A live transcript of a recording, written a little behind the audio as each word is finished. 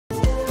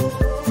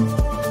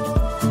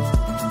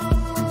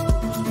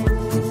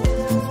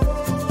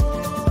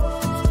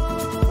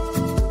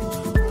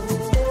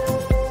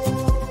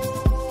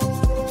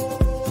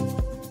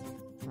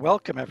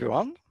welcome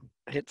everyone.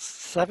 It's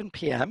 7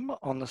 p.m.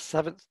 on the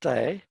 7th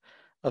day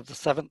of the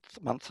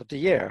 7th month of the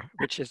year,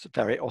 which is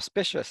very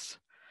auspicious.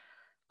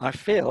 I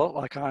feel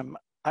like I'm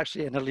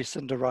actually in a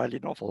Lucinda Riley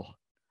novel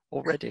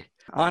already.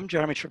 I'm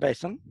Jeremy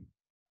Trevathan.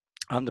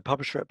 I'm the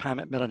publisher at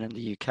Macmillan in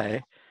the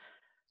UK,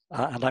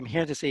 and I'm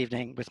here this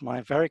evening with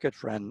my very good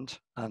friend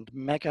and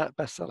mega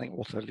best-selling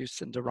author,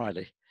 Lucinda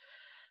Riley.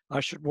 I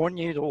should warn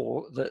you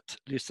all that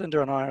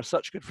Lucinda and I are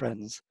such good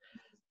friends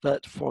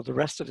that for the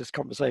rest of this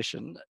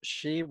conversation,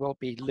 she will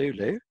be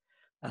Lulu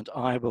and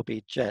I will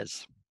be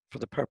Jez for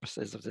the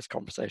purposes of this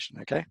conversation,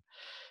 okay?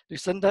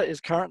 Lucinda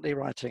is currently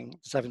writing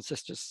the Seven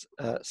Sisters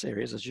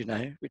series, as you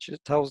know, which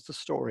tells the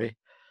story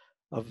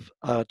of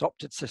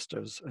adopted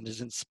sisters and is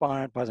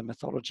inspired by the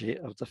mythology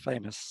of the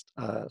famous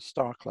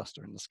star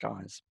cluster in the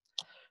skies.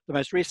 The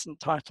most recent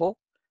title,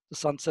 The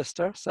Sun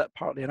Sister, set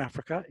partly in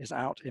Africa, is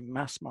out in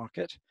mass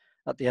market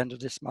at the end of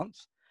this month.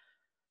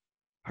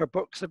 Her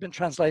books have been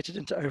translated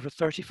into over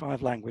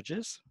 35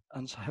 languages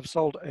and have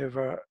sold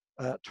over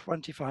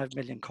 25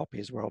 million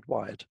copies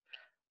worldwide.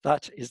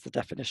 That is the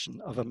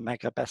definition of a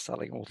mega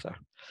best-selling author.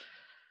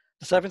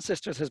 The Seven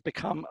Sisters has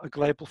become a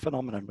global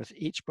phenomenon, with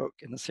each book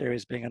in the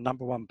series being a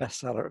 #1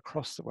 bestseller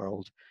across the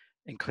world,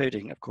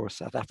 including, of course,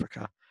 South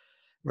Africa,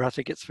 where I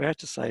think it's fair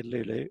to say,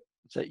 Lulu,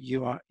 that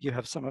you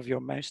have some of your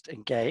most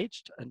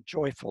engaged and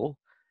joyful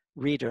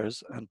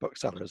readers and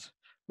booksellers,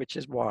 which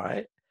is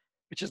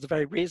the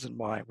very reason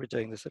why we're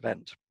doing this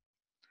event.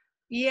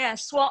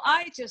 Yes, well,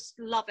 I just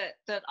love it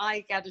that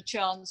I get a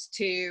chance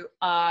to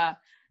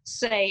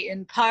say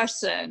in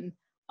person,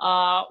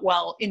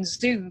 well, in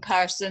Zoom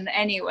person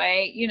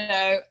anyway, you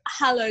know,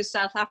 hello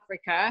South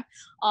Africa,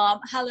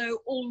 hello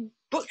all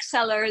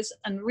booksellers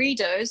and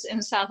readers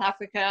in South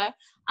Africa,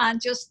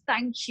 and just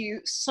thank you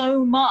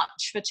so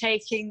much for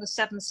taking the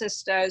Seven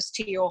Sisters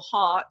to your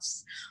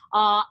hearts,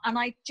 and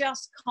I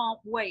just can't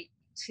wait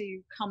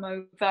to come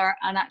over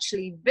and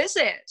actually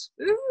visit.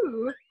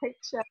 Ooh,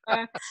 picture.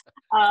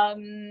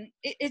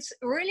 It's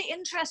really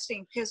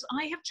interesting because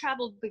I have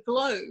traveled the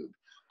globe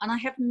and I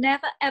have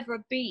never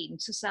ever been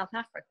to South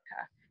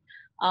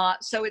Africa.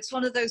 So it's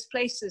one of those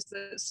places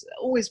that's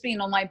always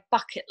been on my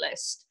bucket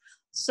list.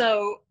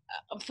 So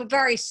for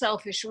very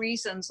selfish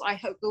reasons, I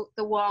hope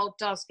the world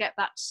does get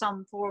back to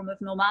some form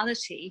of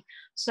normality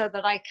so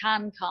that I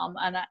can come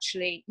and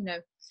actually, you know,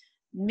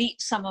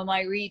 meet some of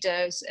my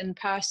readers in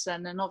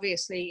person and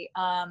obviously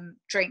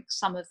drink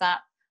some of that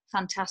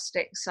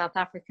fantastic South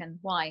African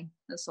wine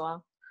as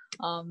well.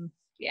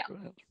 Yeah.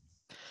 Brilliant.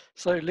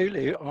 So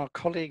Lulu, our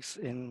colleagues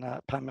in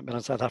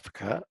Macmillan, South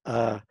Africa,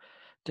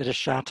 did a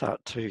shout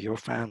out to your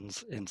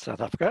fans in South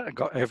Africa and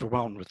got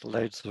overwhelmed with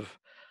loads of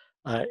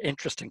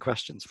interesting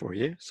questions for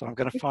you. So I'm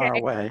going to fire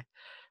away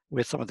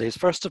with some of these.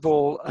 First of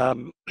all,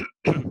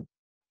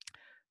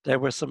 there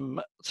were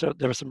some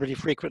really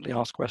frequently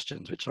asked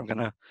questions, which I'm going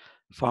to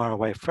fire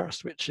away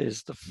first, which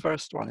is, the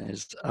first one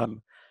is,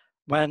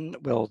 when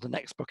will the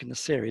next book in the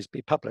series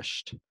be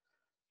published?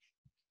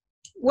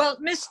 Well,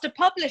 Mr.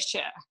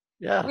 Publisher,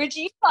 yeah, would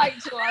you like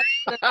to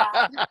answer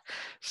that?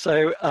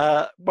 So,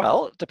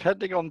 well,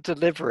 depending on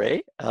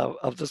delivery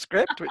of the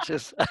script, which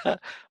is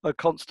a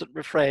constant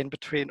refrain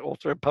between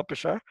author and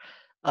publisher,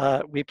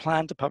 we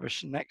plan to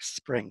publish next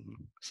spring.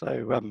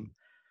 So,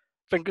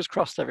 fingers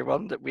crossed,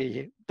 everyone, that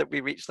we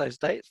reach those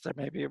dates. There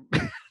may be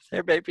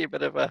a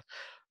bit of a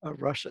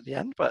rush at the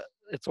end, but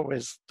it's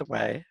always the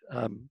way.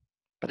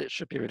 But it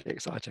should be really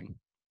exciting.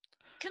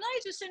 Can I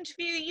just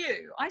interview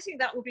you? I think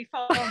that would be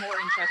far more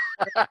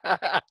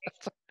interesting.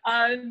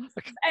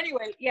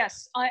 Anyway,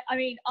 yes, I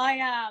mean,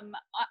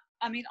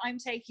 I'm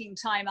taking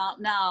time out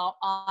now.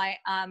 I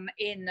am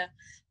in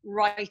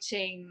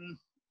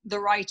the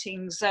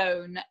writing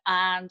zone,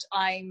 and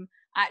I'm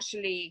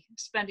actually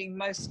spending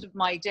most of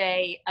my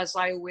day, as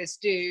I always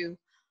do,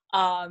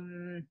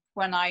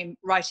 when I'm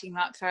writing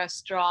that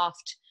first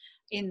draft,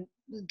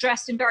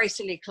 dressed in very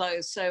silly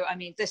clothes. So, I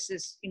mean, this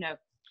is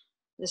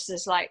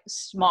like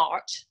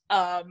smart.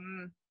 Yeah,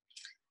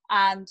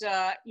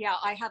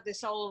 I have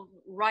this old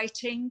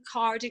writing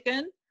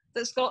cardigan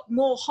that's got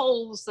more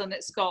holes than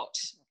it's got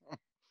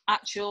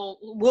actual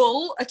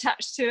wool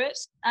attached to it.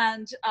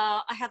 And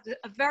I have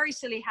a very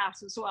silly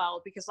hat as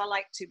well, because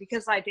I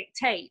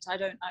dictate. I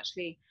don't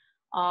actually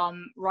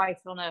write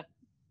on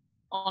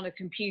a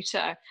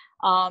computer.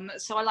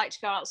 So I like to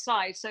go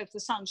outside. So if the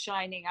sun's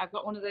shining, I've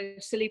got one of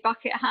those silly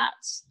bucket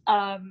hats.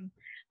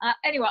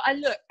 Anyway, I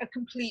look a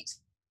complete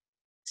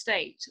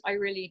state, I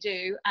really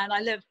do, and I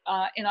live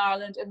in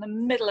Ireland in the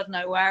middle of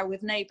nowhere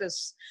with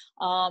neighbours,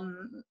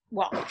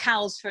 well,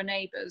 cows for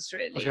neighbours,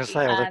 really. I was going to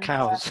say, all the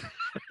cows.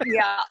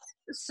 Yeah,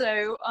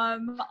 so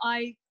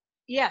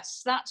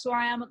yes, that's where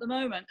I am at the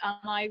moment, and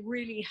I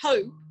really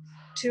hope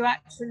to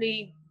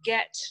actually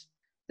get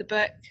the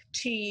book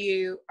to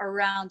you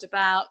around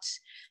about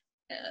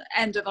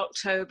end of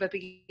October,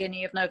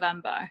 beginning of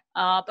November.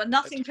 But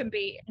nothing can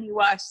be any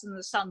worse than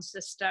the Sun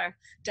Sister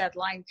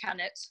deadline, can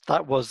it?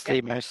 That was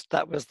the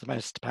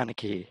most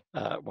panicky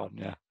one,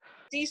 yeah.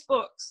 These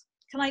books,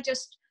 can I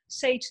just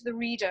say to the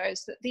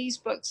readers that these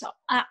books are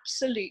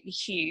absolutely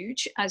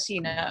huge, as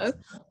you know,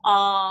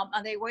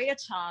 and they weigh a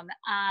ton.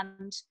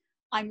 And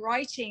I'm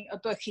writing a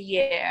book a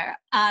year,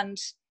 and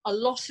a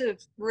lot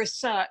of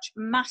research,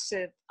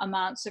 massive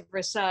amounts of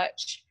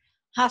research,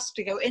 has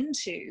to go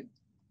into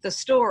the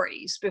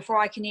stories before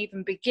I can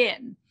even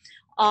begin.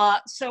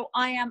 So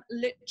I am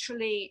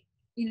literally,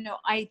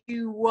 I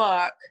do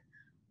work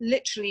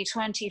literally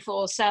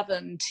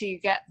 24/7 to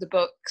get the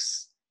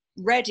books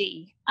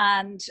ready.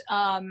 And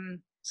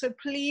so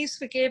please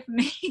forgive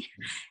me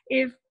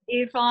if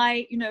if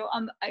I'm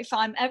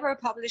ever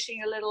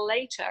publishing a little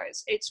later,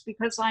 it's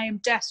because I am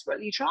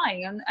desperately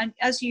trying. And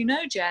as you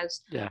know,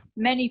 Jez, Yeah.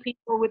 many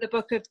people with a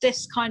book of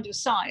this kind of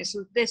size,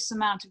 with this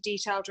amount of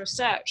detailed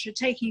research, are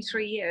taking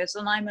 3 years,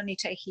 and I'm only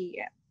taking a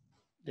year.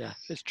 Yeah,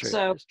 it's true.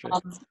 So, it's true.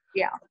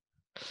 yeah.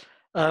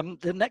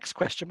 The next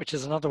question, which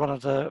is another one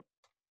of the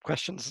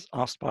questions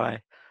asked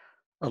by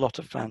a lot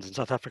of fans in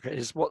South Africa,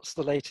 is what's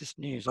the latest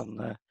news on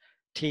the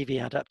TV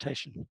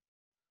adaptation?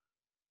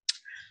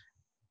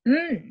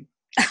 Well,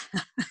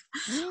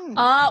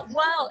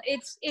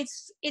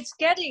 it's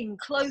getting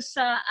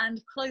closer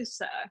and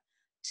closer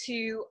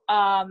to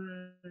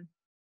actually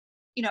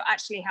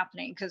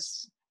happening,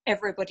 because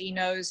everybody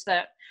knows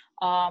that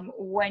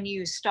when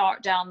you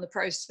start down the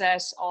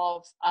process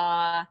of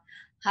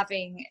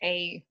having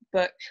a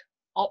book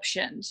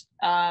optioned,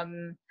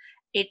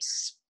 it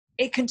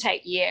can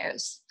take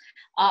years,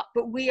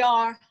 but we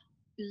are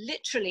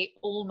literally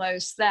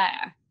almost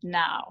there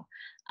now,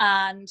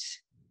 and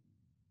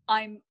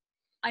I'm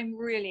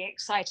really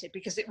excited,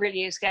 because it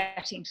really is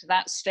getting to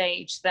that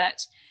stage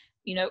that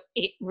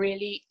it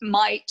really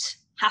might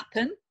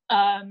happen.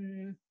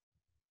 And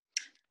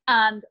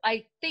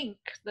I think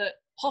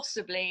that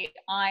possibly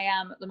I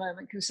am at the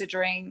moment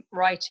considering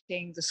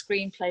writing the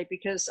screenplay,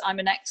 because I'm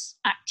an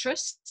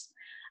ex-actress,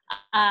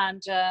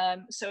 and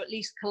so at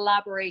least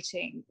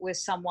collaborating with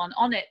someone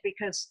on it,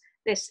 because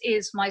this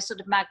is my sort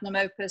of magnum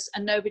opus,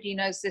 and nobody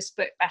knows this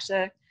book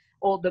better,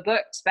 or the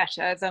books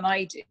better, than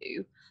I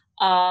do.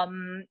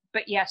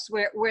 But yes,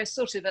 we're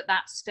sort of at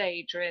that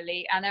stage,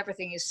 really, and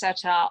everything is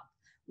set up,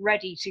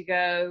 ready to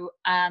go,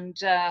 and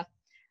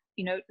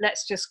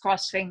let's just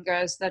cross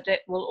fingers that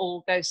it will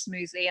all go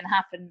smoothly and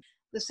happen.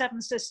 The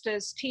Seven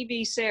Sisters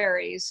TV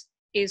series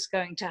is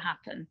going to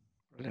happen.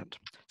 Brilliant.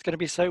 It's going to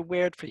be so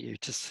weird for you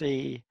to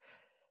see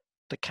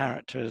the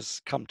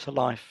characters come to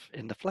life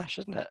in the flesh,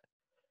 isn't it?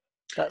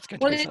 That's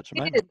going to be such a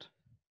moment.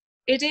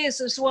 It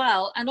is as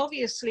well, and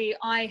obviously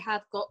I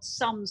have got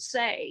some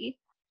say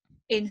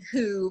in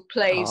who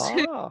plays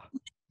who,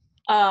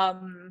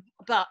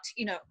 but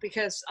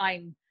because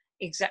I'm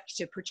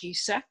executive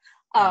producer,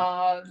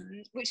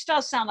 which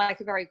does sound like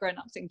a very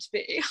grown-up thing to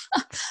be,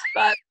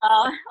 but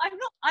I'm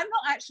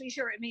not actually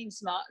sure it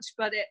means much,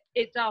 but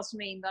it does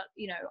mean that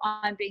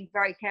I'm being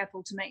very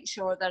careful to make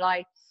sure that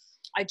I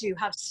do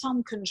have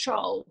some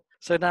control.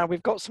 So now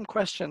we've got some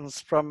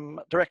questions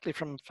directly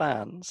from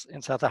fans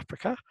in South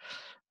Africa,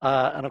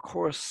 and of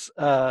course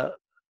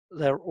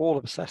they're all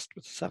obsessed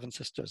with the Seven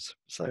Sisters.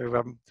 So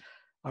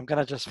I'm going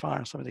to just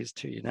fire some of these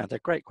to you now. They're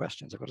great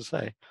questions, I've got to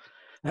say.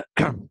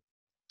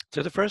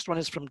 So the first one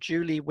is from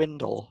Julie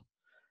Windle,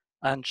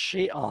 and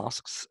she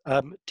asks,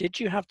 did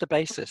you have the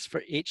basis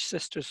for each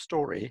sister's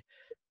story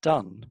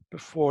done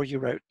before you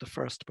wrote the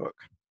first book?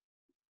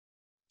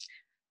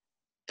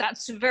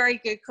 That's a very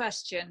good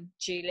question,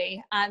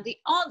 Julie. And the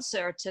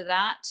answer to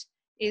that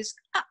is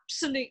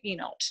absolutely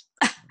not.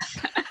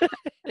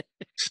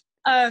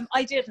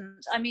 I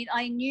didn't. I mean,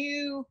 I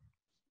knew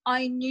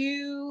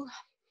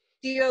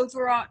the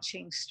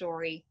overarching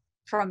story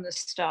from the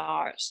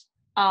start.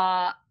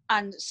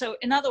 And so,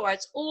 in other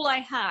words, all I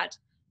had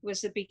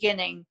was a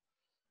beginning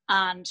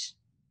and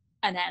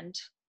an end,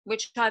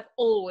 which I've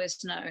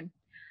always known.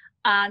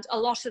 And a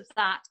lot of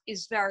that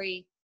is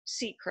very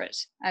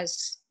secret,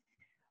 as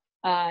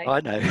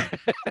I know.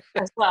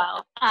 as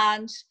well.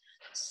 And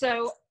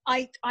so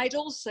I'd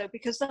also,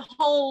 because the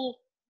whole,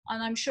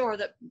 and I'm sure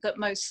that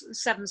most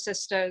Seven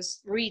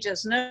Sisters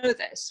readers know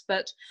this,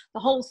 but the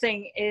whole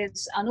thing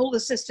is, and all the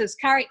sisters'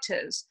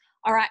 characters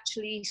are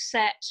actually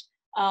set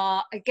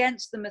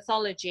against the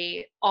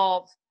mythology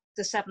of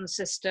the Seven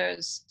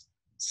Sisters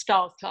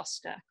star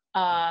cluster,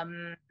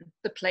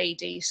 the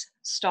Pleiades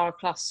star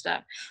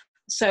cluster.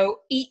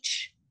 So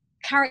each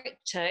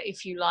character,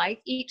 if you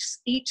like, each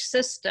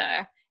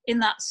sister in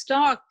that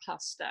star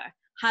cluster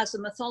has a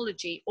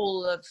mythology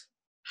all of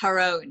her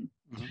own.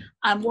 Mm-hmm.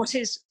 And what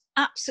is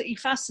absolutely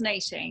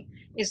fascinating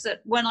is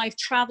that when I've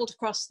traveled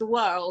across the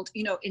world,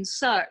 in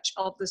search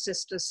of the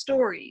sisters'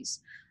 stories,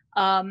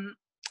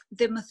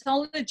 the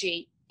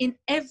mythology in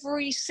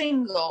every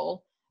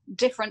single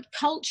different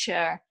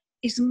culture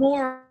is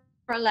more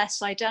or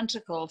less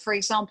identical. For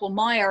example,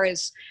 Maya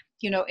is,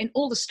 in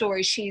all the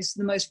stories, she's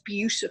the most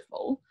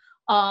beautiful,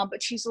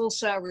 but she's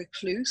also a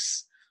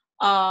recluse.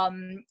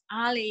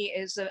 Ali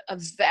is a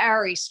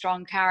very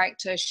strong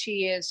character.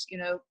 She is,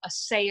 a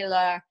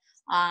sailor,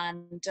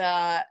 and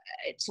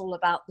it's all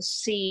about the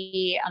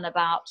sea and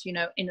about,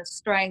 inner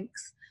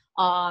strength.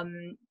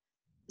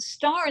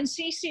 Star and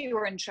Cece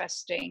were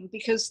interesting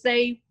because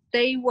they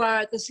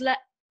were,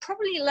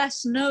 probably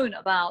less known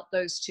about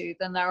those two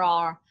than there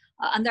are,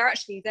 and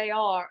they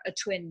are a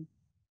twin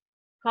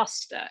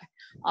cluster.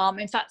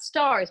 In fact,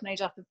 Star is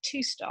made up of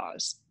two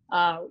stars,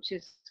 which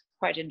is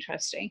quite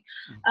interesting.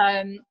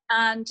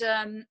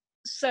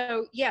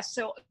 So yes,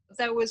 so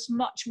there was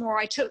much more.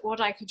 I took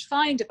what I could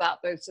find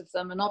about both of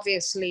them, and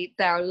obviously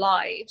their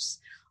lives.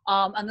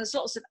 And there's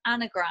lots of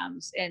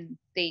anagrams in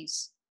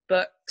these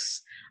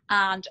books,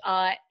 and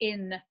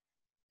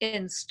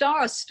in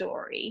Star's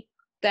story,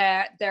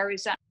 there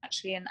is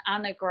actually an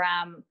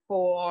anagram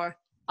for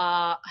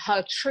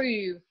her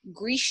true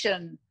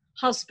Grecian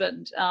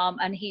husband,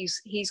 and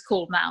he's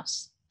called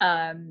Mouse,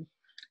 and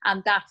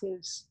that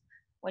is,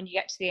 when you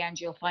get to the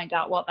end, you'll find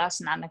out what that's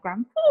an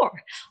anagram for.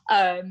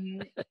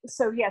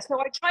 So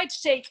I tried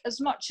to take as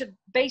much of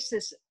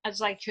basis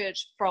as I could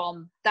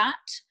from that.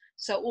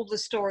 So all the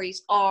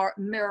stories are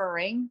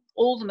mirroring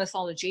all the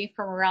mythology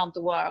from around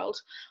the world.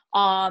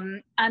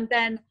 And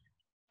then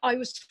I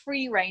was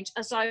free range,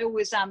 as I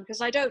always am,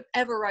 because I don't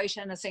ever write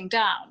anything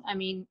down. I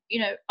mean,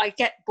 I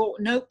get bought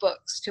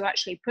notebooks to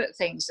actually put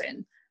things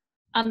in,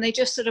 and they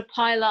just sort of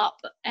pile up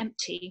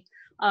empty.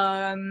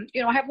 I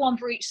have one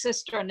for each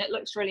sister, and it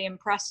looks really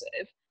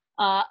impressive.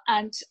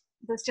 And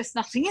there's just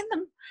nothing in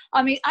them.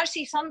 I mean,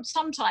 actually,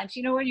 sometimes,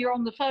 when you're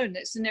on the phone,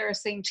 it's the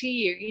nearest thing to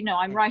you.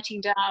 I'm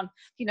writing down,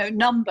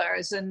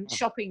 numbers and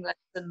shopping lists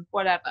and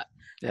whatever.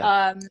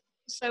 Yeah.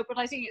 But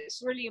I think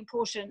it's really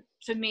important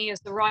for me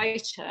as the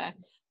writer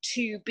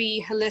to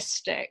be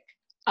holistic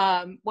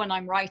when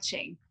I'm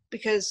writing,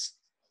 because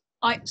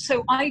I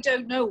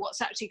don't know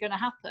what's actually going to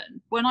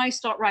happen. When I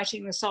start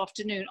writing this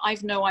afternoon,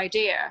 I've no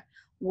idea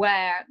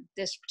where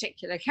this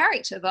particular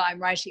character that I'm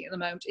writing at the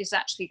moment is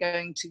actually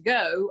going to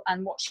go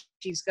and what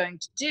she's going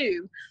to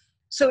do.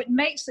 So it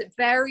makes it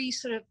very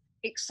sort of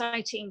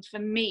exciting for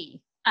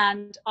me.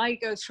 And I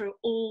go through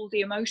all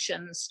the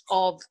emotions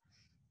of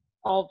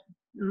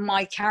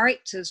my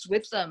characters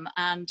with them.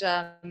 And,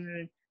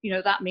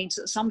 that means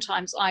that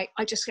sometimes I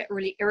just get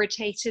really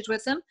irritated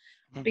with them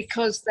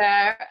because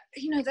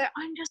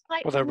I'm just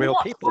like, well, they're real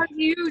people. What are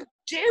you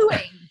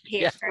doing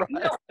here? Yes,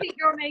 right. I think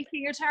you're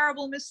making a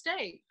terrible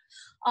mistake.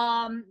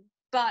 And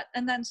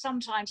then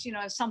sometimes,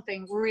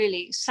 something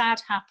really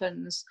sad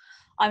happens.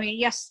 I mean,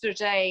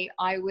 yesterday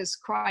I was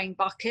crying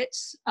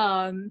buckets,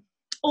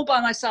 all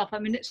by myself. I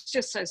mean, it's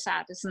just so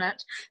sad, isn't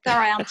it? There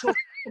I am talking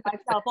to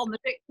myself on the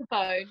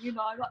dictaphone,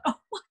 I'm like, oh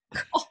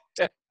my God.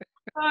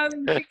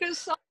 Because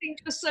something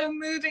just so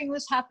moving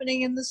was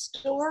happening in the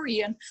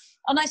story. And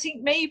I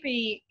think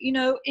maybe,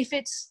 if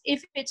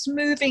it's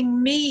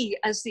moving me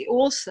as the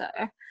author,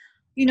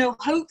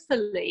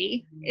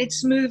 hopefully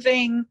it's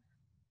moving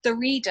the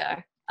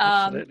reader.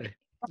 Absolutely.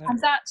 Yeah.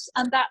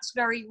 And that's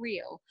very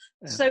real.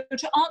 Yeah. So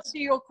to answer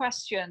your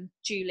question,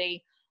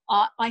 Julie,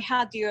 I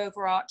had the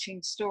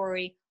overarching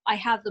story. I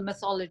had the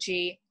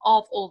mythology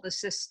of all the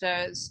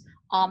sisters,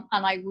 and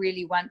I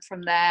really went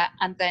from there.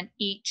 And then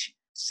each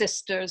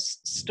sister's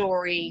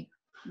story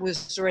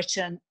was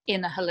written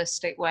in a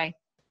holistic way.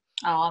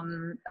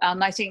 And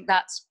I think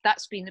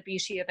that's been the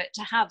beauty of it,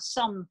 to have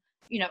some,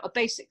 a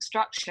basic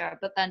structure,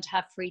 but then to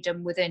have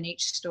freedom within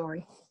each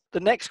story. The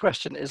next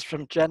question is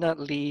from Jenna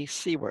Lee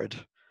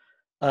Seward,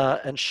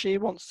 and she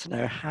wants to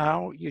know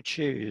how you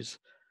choose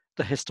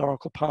the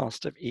historical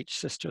past of each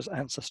sister's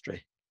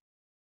ancestry.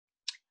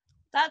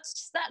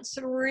 That's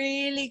a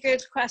really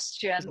good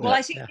question. Well,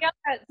 I think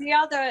the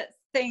other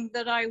thing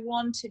that I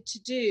wanted to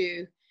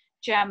do,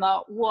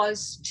 Gemma,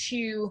 was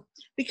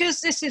because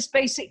this is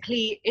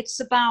basically, it's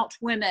about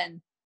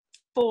women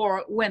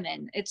for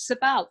women. It's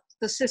about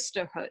the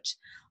sisterhood.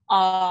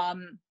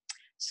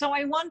 So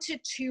I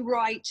wanted to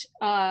write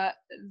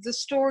the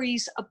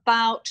stories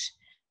about,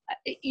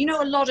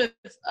 a lot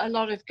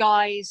of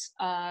guys,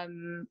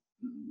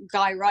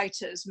 guy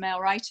writers, male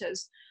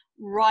writers,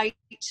 write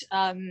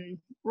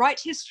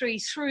history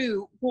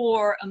through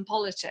war and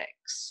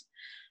politics.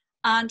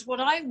 And what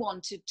I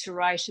wanted to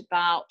write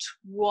about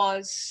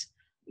was,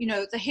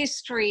 the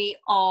history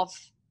of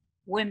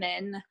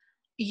women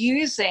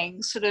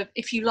using sort of,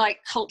 if you like,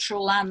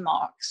 cultural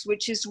landmarks,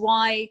 which is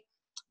why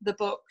the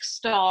book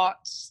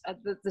starts,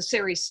 the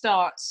series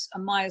starts,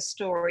 Maya's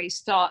story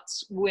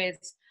starts with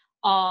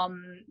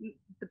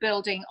the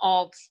building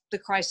of the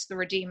Christ the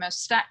Redeemer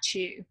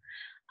statue.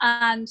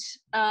 And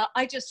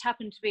I just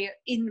happened to be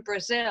in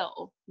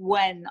Brazil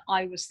when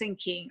I was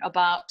thinking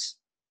about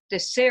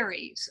this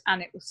series,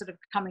 and it was sort of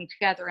coming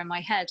together in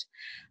my head.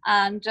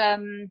 And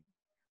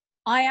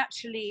I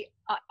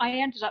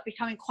ended up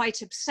becoming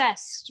quite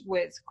obsessed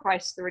with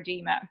Christ the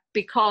Redeemer,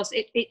 because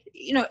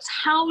it's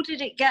how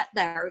did it get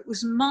there? It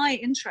was my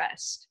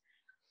interest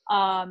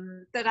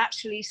that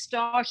actually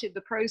started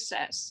the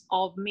process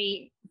of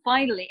me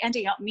finally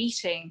ending up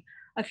meeting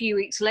a few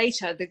weeks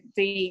later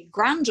the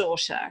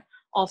granddaughter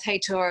of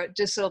Heitor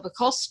da Silva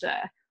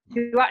Costa,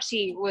 who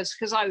actually was,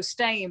 because I was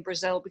staying in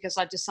Brazil because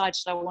I decided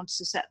I wanted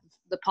to set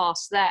the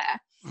past there,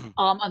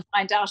 and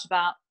find out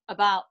about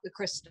about the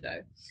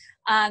Christo.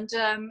 And,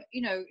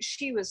 you know,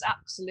 she was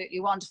absolutely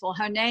wonderful.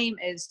 Her name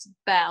is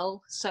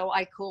Belle, so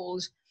I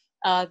called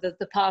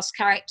the past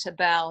character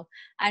Belle,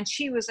 and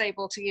she was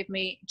able to give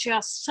me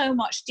just so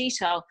much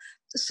detail.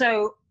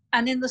 So,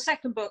 and in the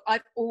second book,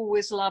 I've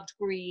always loved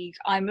Grieg.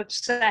 I'm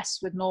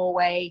obsessed with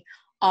Norway.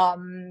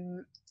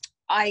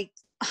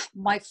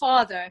 My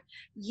father,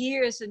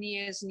 years and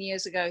years and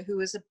years ago, who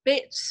was a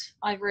bit,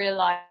 I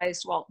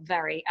realized, well,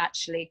 very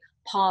actually,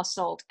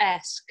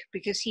 Parsold-esque,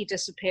 because he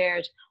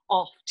disappeared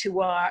off to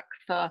work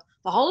for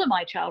the whole of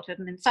my childhood,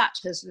 and in fact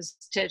has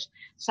visited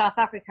South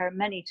Africa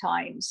many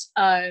times.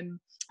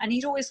 And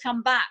he'd always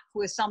come back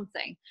with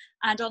something.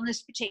 And on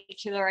this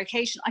particular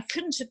occasion, I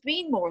couldn't have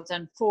been more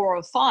than 4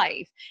 or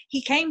 5.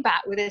 He came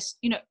back with this,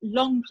 you know,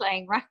 long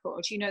playing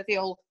record, you know, the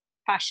old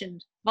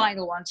fashioned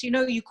vinyl ones. You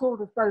know, you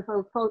called us both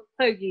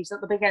fogies at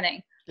the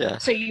beginning. Yeah.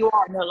 So you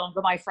are no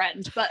longer my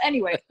friend. But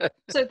anyway,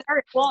 so there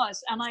it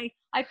was. And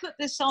I put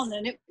this on,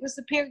 and it was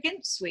the Peer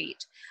Gynt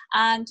suite.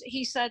 And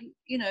he said,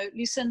 you know,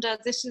 Lucinda,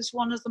 this is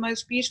one of the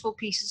most beautiful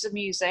pieces of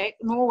music.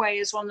 Norway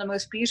is one of the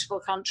most beautiful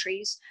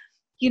countries.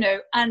 You know,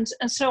 and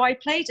so I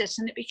played it,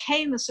 and it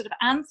became the sort of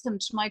anthem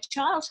to my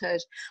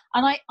childhood.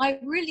 And I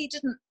really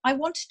didn't, I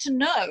wanted to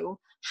know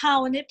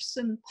how an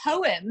Ibsen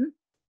poem,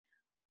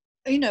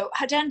 you know,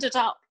 had ended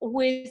up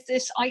with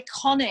this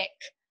iconic,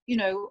 you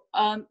know,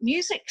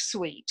 music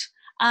suite.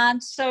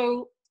 And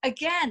so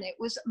again, it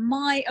was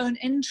my own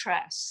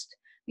interest,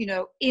 you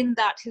know, in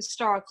that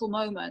historical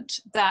moment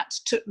that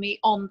took me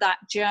on that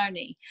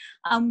journey.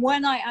 And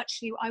when I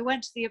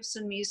went to the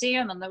Ibsen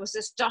Museum, and there was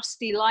this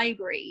dusty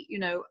library, you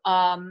know,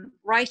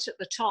 right at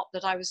the top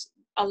that I was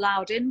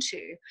allowed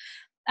into.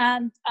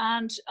 And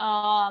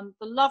the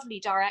lovely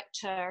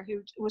director,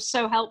 who was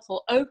so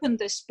helpful, opened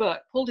this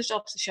book, pulled it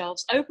off the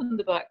shelves, opened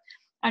the book,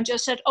 and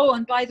just said, oh,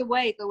 and by the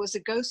way, there was a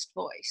ghost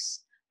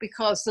voice,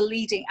 because the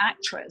leading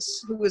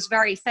actress, who was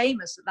very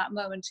famous at that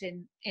moment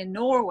in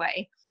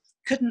Norway,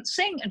 couldn't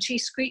sing, and she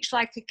screeched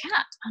like a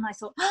cat. And I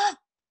thought,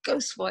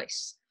 ghost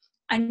voice.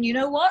 And you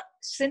know what?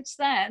 Since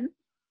then,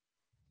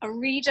 a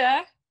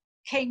reader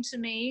came to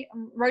me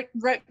and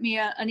wrote me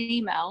an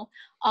email,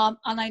 and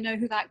I know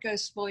who that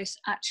ghost voice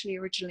actually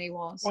originally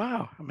was.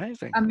 Wow,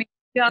 amazing. I mean,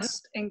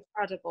 just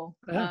incredible.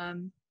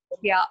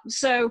 Yeah.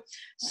 So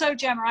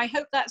Gemma, I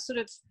hope that sort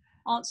of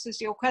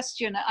answers your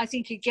question. I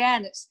think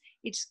again,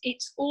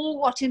 it's all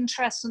what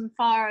interests and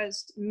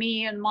fires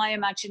me and my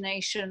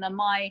imagination and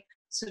my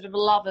sort of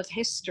love of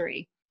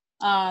history.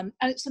 And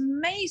it's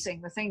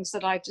amazing the things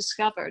that I've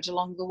discovered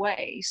along the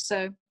way.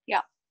 So,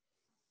 yeah.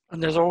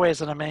 And there's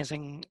always an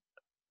amazing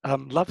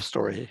love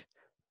story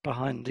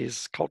behind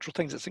these cultural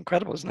things. It's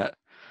incredible, isn't it?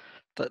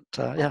 That,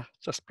 yeah,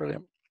 just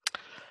brilliant.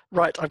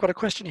 Right, I've got a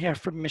question here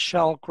from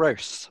Michelle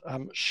Gross.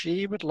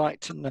 She would like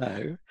to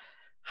know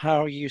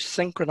how you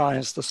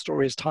synchronize the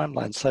story's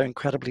timeline so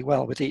incredibly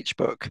well with each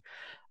book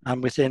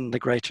and within the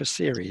greater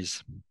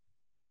series.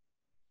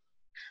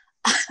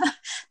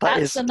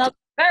 That's another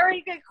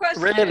very good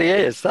question. Really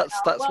is. That's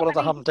one of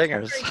the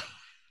humdingers.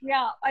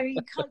 Yeah, I mean,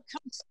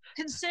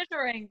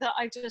 considering that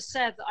I just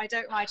said that I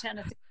don't write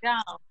anything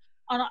down,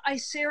 and I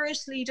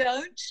seriously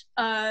don't.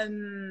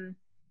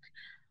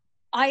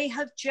 I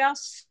have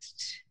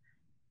just,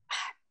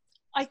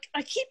 I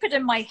keep it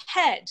in my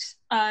head,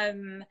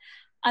 and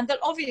that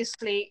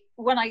obviously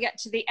when I get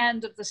to the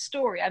end of the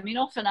story, I mean,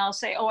 often I'll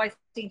say, oh, I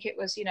think it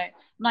was, you know,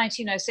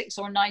 1906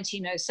 or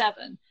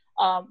 1907,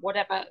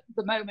 whatever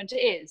the moment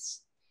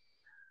is.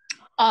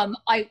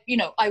 I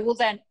will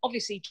then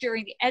obviously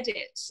during the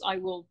edits, I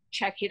will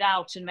check it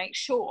out and make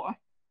sure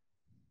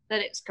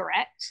that it's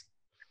correct.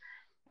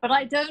 But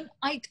I don't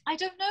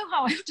know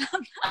how I've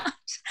done that.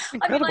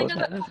 Incredible, I mean, I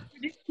know that's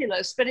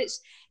ridiculous, but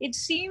it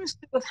seems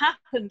to have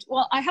happened.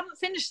 Well, I haven't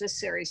finished this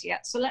series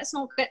yet, so let's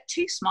not get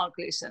too smug,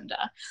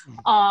 Lucinda.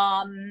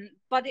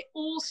 But it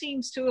all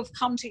seems to have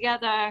come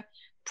together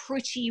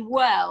pretty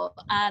well.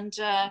 And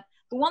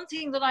the one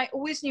thing that I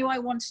always knew I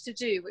wanted to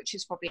do, which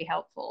is probably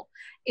helpful,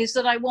 is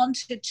that I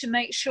wanted to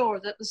make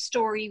sure that the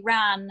story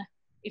ran,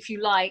 if you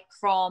like,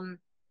 from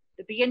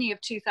the beginning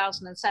of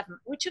 2007,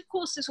 which of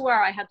course is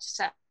where I had to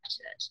set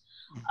it,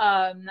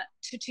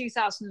 to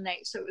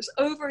 2008. So it was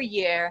over a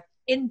year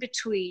in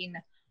between,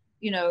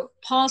 you know,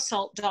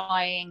 Parsold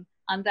dying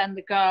and then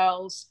the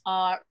girls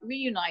are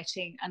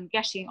reuniting and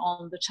getting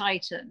on the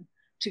Titan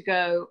to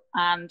go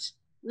and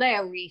lay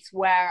a wreath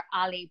where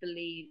Ali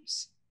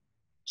believes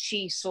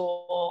she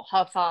saw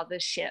her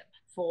father's ship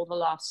for the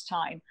last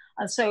time.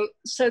 And so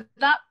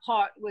that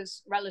part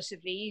was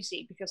relatively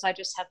easy because I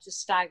just had to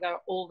stagger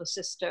all the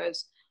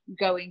sisters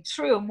going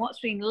through. And what's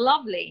been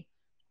lovely,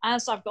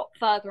 as I've got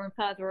further and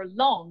further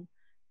along,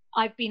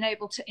 I've been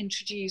able to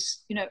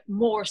introduce, you know,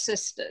 more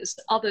sisters,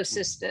 other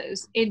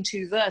sisters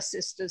into the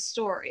sisters'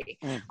 story.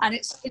 And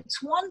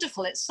it's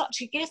wonderful. It's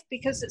such a gift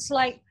because it's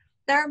like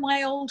they're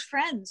my old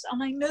friends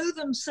and I know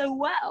them so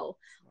well.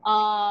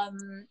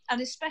 And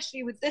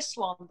especially with this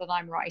one that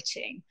I'm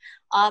writing,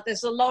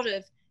 there's a lot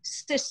of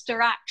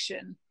sister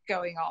action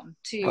going on,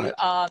 to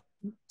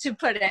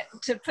put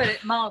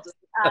it mildly.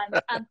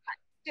 And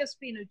just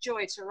been a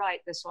joy to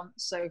write this one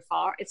so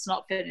far. It's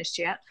not finished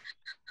yet,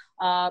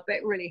 but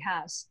it really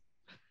has.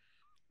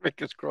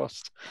 Fingers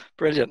crossed.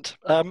 Brilliant.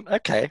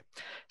 Okay,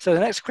 so the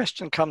next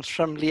question comes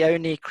from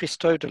Leonie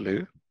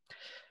Christodoulou,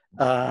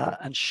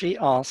 and she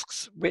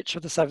asks, which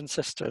of the seven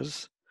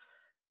sisters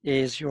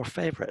is your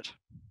favourite?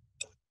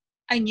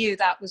 I knew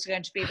that was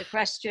going to be the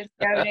question,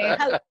 Leonie.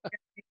 Hello.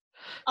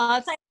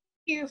 Thank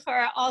you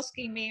for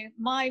asking me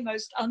my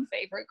most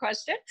unfavorite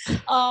question.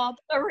 A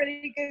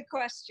really good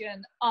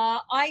question.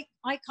 I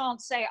can't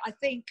say. I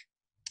think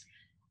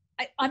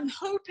I'm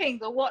hoping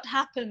that what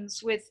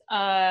happens with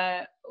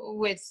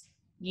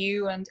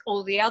you and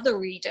all the other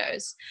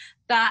readers,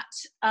 that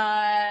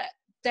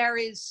there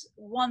is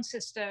one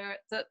sister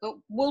that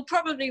will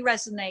probably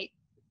resonate,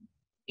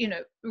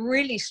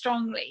 really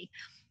strongly.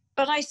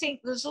 But I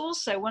think there's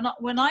also,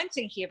 when I'm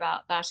thinking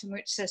about that and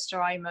which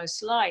sister I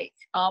most like,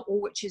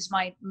 or which is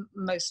my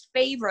most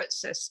favorite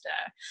sister,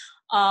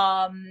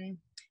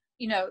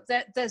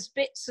 there's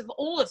bits of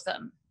all of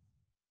them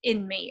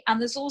in me.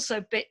 And there's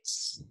also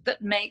bits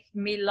that make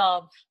me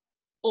love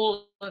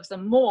all of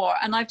them more.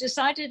 And I've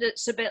decided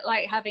it's a bit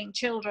like having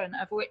children,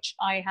 of which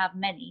I have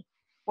many.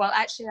 Well,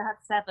 actually I have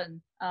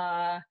 7,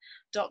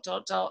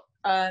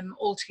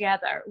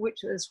 altogether, which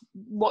was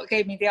what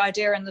gave me the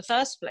idea in the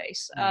first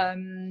place.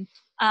 And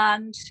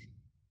I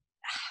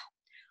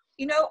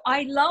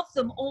love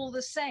them all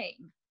the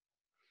same.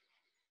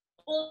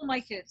 All my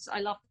kids I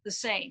love the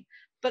same,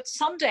 but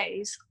some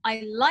days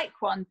I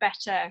like one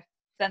better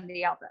than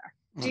the other.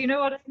 Do you know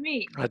what I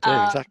mean? I do,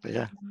 exactly,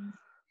 yeah.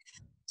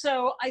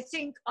 So I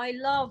think I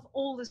love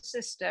all the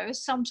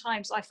sisters.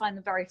 Sometimes I find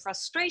them very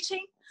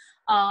frustrating,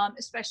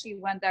 especially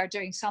when they're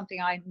doing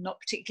something I'm not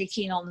particularly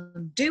keen on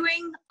them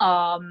doing,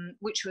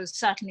 which was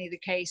certainly the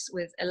case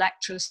with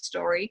Electra's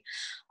story,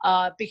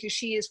 because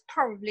she is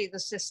probably the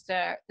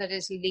sister that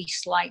is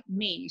least like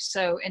me.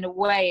 So in a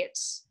way,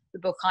 it's the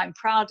book I'm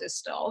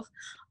proudest of.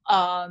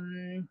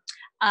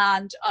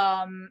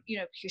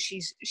 Because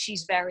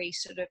she's very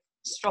sort of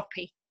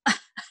stroppy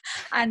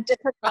and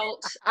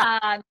difficult,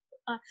 and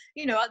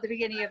at the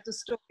beginning of the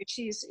story,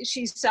 she's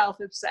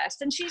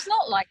self-obsessed, and she's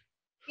not like,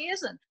 she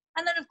isn't.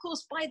 And then, of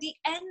course, by the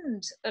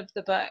end of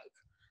the book,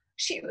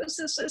 she was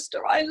the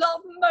sister I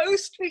love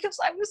most, because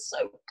I was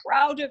so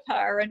proud of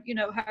her and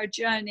her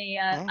journey,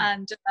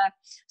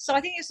 so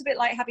I think it's a bit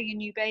like having a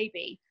new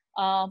baby.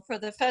 For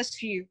the first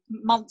few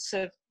months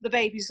of the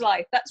baby's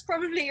life, that's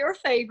probably your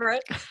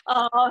favorite,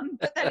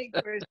 but then it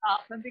grows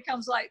up and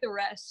becomes like the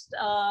rest.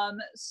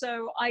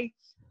 So I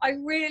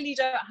really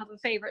don't have a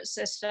favorite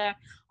sister.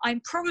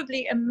 I'm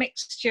probably a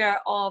mixture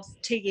of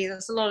Tiggy.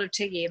 There's a lot of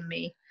Tiggy in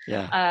me.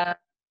 Yeah.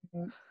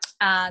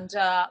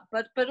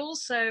 But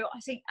also I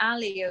think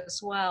Ali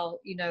as well,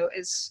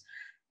 is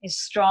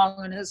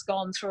strong and has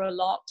gone through a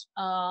lot,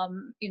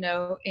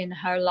 in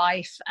her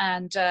life.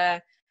 And,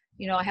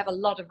 I have a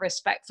lot of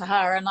respect for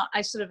her, and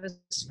I sort of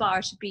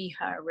aspire to be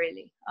her,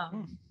 really.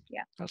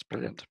 Yeah. That's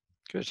brilliant.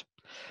 Good.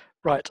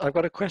 Right, I've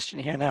got a question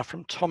here now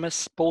from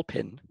Thomas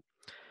Bulpin.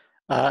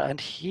 And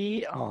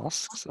he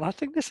asks, and I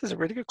think this is a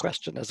really good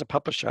question as a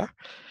publisher.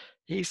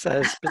 He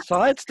says,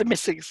 besides the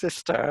Missing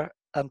Sister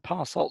and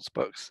Pa Salt's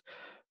books,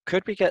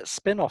 could we get a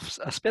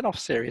spin-off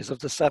series of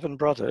the 7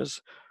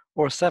 brothers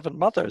or 7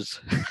 mothers?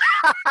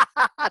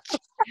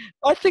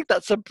 I think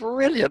that's a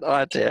brilliant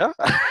idea.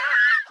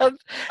 I'm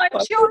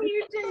sure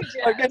you do,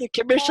 Jeff. I'm going to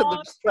commission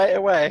them straight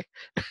away.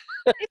 The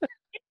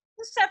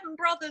 7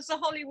 Brothers, a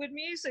Hollywood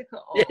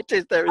musical. Yeah, it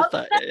is. There is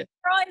that. 7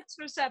 Brides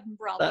for 7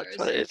 Brothers. That's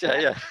what it is.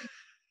 Yeah.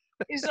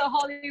 Is a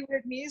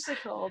Hollywood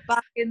musical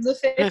back in the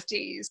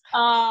 50s.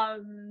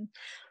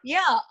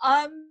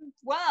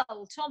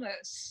 Well,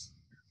 Thomas,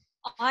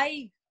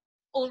 I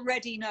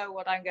already know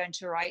what I'm going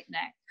to write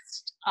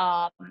next.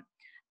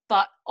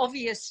 But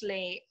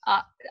obviously,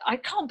 I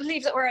can't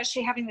believe that we're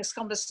actually having this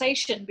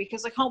conversation,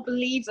 because I can't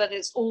believe that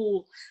it's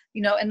all,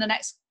 in the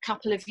next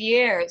couple of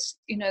years,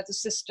 the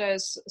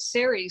Sisters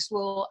series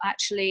will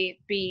actually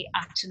be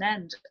at an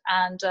end,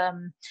 and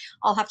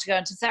I'll have to go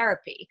into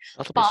therapy.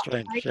 That'll be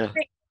strange,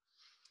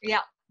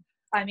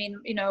 I mean,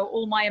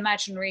 all my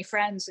imaginary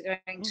friends are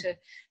going to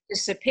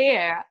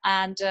disappear.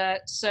 And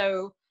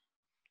so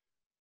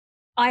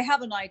I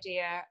have an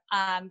idea,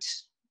 and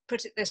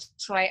put it this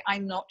way,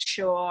 I'm not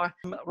sure.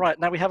 Right,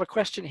 now we have a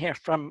question here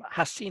from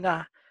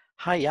Hasina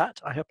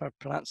Hayat. I hope I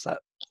pronounced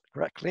that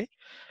correctly.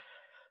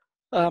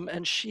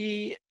 And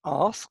she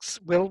asks,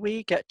 will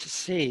we get to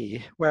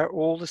see where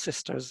all the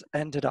sisters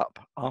ended up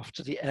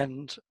after the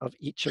end of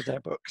each of their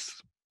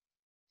books?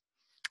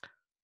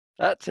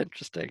 That's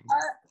interesting.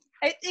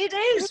 It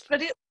is,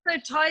 but it also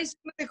ties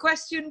with the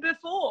question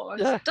before,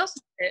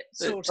 doesn't it?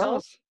 Sort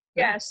of.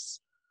 Yeah. Yes.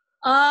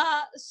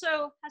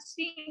 So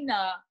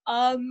Hasina,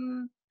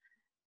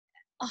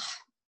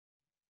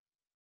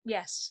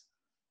 yes,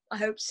 I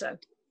hope so.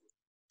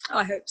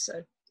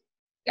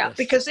 Yeah, yes.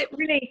 Because it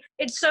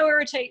so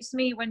irritates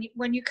me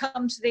when you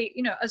come to the,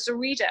 as a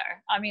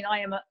reader. I mean, I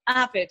am an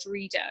avid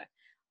reader,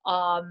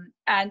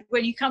 and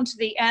when you come to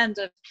the end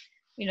of,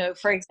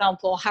 for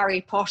example,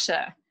 Harry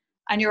Potter,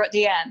 and you're at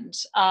the end,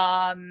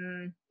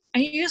 and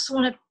you just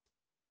want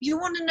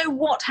to know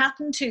what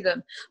happened to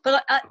them.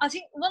 But I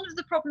think one of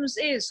the problems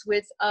is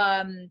with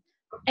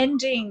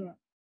ending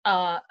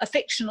a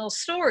fictional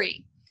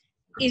story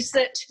is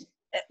that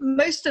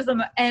most of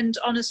them end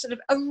on a sort of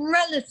a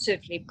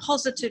relatively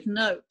positive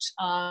note.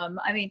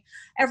 I mean,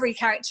 every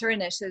character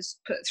in it is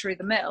put through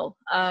the mill,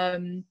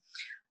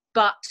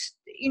 but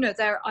you know,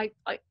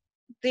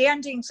 the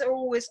endings are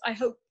always, I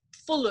hope,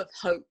 full of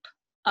hope.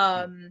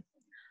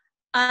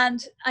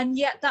 And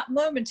yet that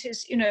moment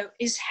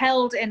is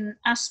held in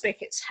aspic,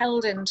 it's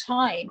held in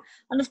time,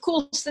 and of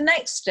course the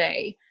next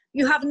day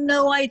you have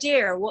no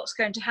idea what's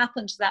going to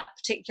happen to that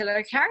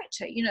particular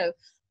character.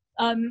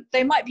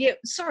 They might be,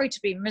 sorry to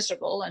be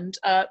miserable, and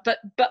but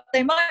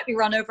they might be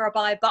run over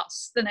by a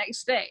bus the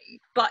next day,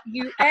 but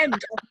you end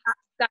on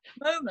that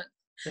moment.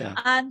 Yeah.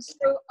 And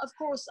so of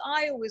course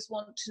I always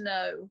want to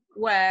know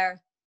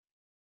where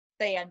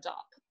they end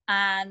up.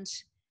 And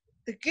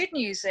the good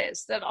news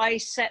is that I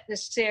set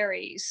this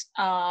series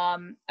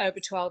over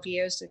 12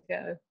 years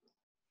ago.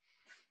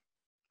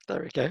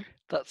 There we go.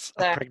 That's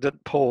a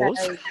pregnant pause.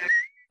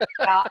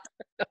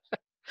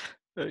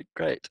 Very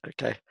great.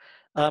 Okay.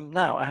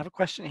 Now I have a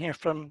question here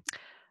from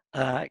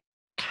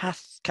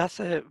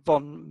Kathe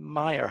von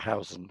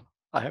Meyerhausen.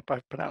 I hope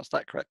I've pronounced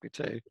that correctly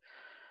too.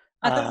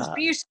 I thought it was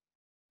beautiful.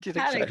 Do you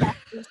think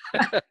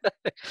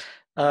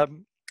so?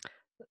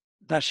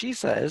 Now she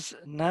says,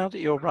 now that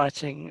you're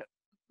writing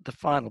the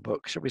final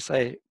book, should we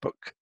say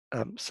book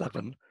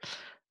 7,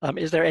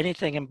 is there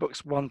anything in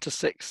books 1 to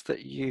 6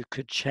 that you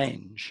could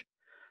change?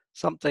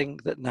 Something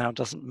that now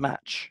doesn't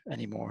match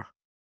anymore?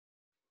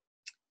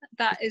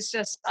 That is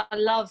just, I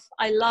love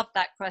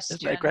that question.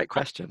 Isn't it a great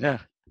question? Yeah.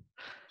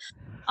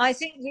 I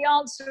think the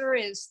answer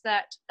is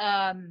that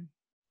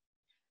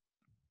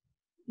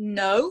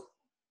no,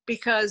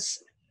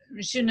 because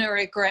je ne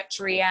regrette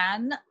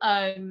rien.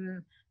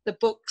 The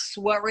books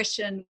were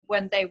written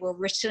when they were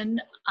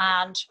written,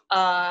 and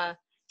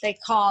they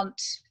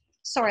can't.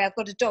 Sorry, I've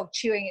got a dog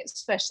chewing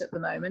its flesh at the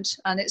moment,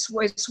 and it's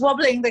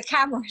wobbling. The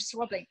camera is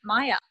wobbling.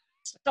 Maya,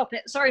 stop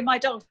it! Sorry, my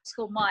dog's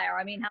called Maya.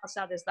 I mean, how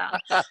sad is that?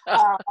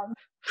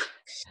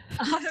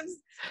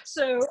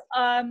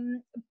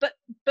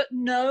 But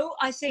no,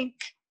 I think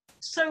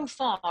so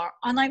far,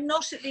 and I'm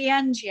not at the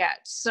end yet.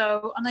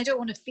 So, and I don't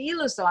want to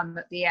feel as though I'm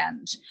at the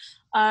end.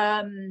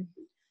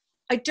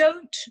 I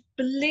don't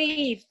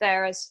believe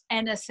there is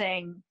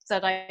anything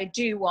that I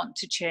do want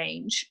to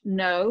change.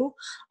 No,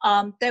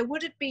 there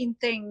would have been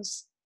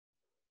things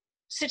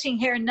sitting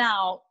here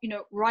now,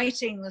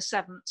 writing the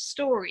 7th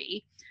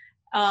story,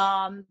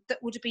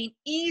 that would have been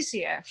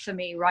easier for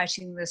me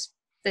writing this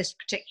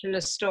particular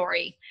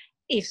story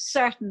if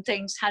certain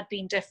things had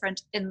been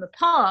different in the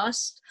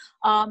past.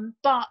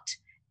 But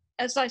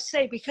as I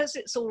say, because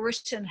it's all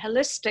written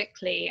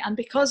holistically, and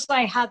because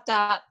I had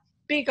that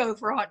big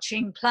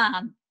overarching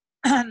plan,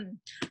 I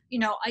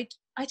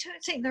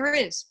don't think there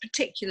is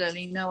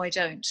particularly. No, I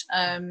don't.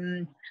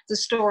 The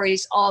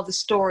stories are the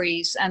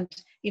stories, and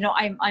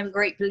I'm a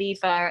great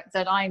believer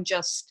that I'm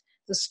just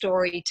the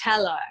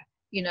storyteller.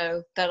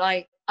 That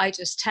I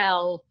just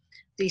tell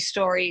these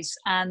stories,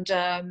 and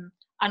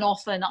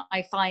often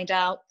I find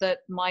out that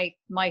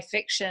my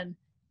fiction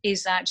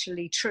is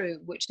actually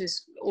true, which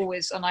is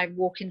always, and I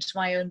walk into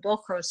my own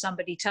book or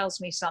somebody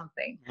tells me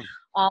something.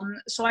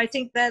 So I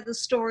think they're the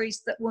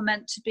stories that were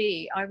meant to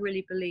be. I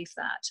really believe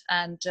that.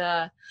 And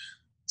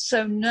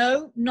so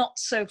no, not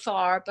so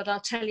far, but I'll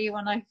tell you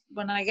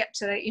when I get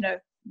to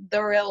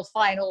the real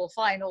final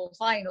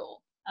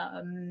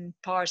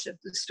part of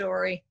the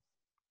story.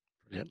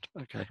 Brilliant.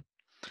 Okay.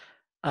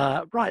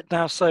 Right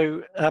now,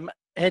 so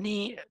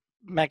any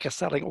mega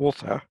selling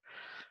author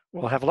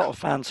will have a lot of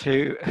fans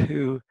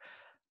who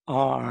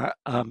are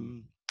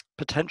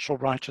potential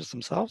writers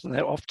themselves, and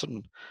they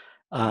often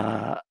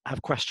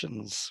have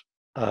questions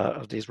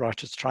of these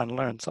writers to try and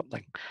learn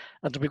something.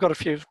 And we've got a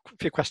few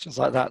questions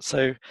like that.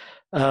 So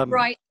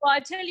right. Well, I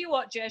tell you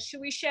what, Jess,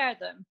 should we share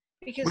them?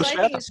 Because we'll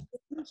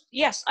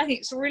I think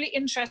it's really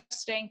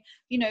interesting.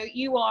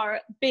 You are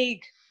a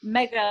big,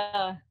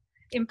 mega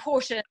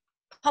important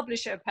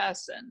publisher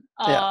person.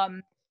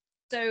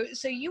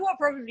 So you are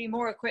probably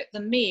more equipped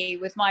than me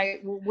with my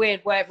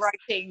weird way of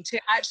writing to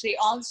actually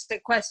answer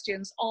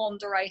questions on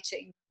the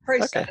writing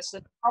process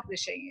and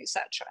publishing,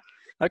 etc.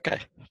 Okay,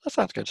 that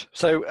sounds good.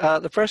 So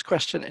the first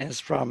question is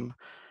from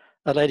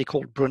a lady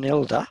called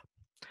Brunilda,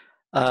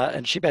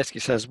 and she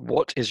basically says,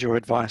 what is your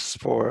advice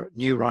for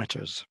new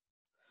writers?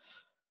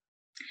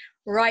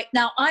 Right,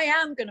 now I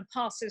am going to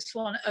pass this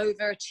one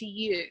over to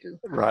you.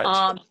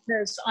 Right.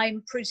 Because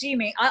I'm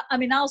presuming, I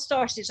mean, I'll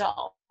start it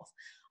off.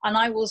 And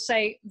I will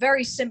say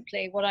very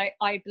simply what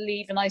I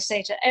believe, and I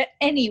say to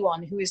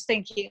anyone who is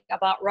thinking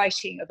about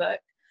writing a book,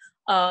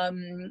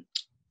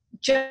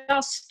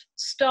 just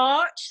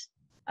start,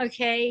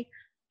 okay,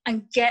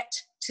 and get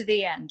to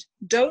the end.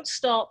 Don't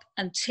stop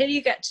until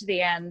you get to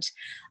the end.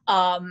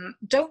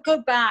 Don't go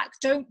back.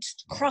 Don't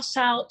cross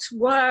out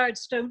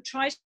words. Don't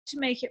try to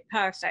make it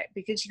perfect,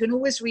 because you can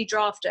always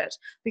redraft it.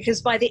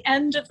 Because by the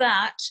end of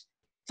that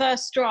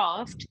first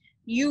draft,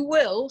 you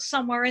will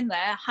somewhere in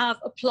there have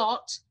a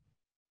plot,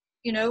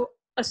 you know,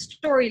 a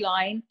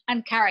storyline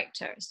and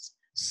characters.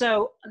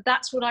 So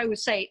that's what I would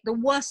say. The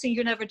worst thing you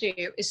can ever do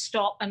is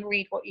stop and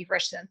read what you've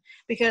written,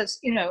 because,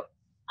 you know,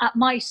 at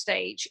my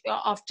stage,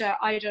 after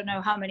I don't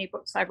know how many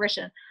books I've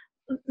written,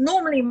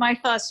 normally my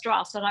first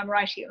draft that I'm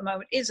writing at the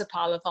moment is a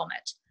pile of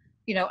vomit,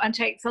 you know, and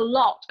takes a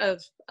lot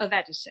of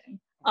editing.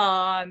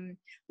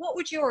 What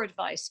would your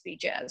advice be,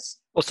 Jez?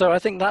 Well, so I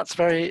think that's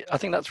very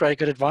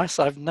good advice.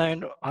 I've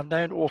known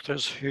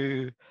authors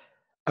who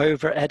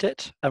over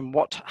edit, and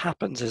what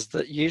happens is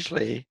that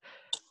usually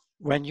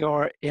when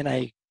you're in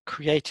a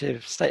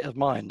creative state of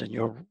mind and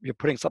you're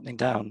putting something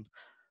down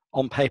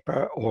on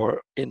paper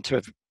or into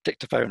a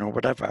dictaphone or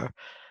whatever,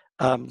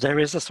 there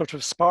is a sort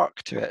of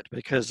spark to it,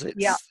 because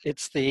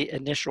it's the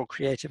initial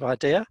creative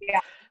idea. Yeah.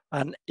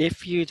 And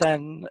if you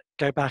then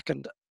go back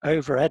and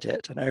over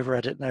edit and over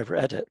edit and over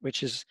edit,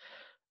 which is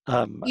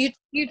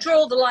you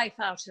draw the life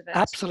out of it.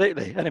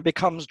 Absolutely, and it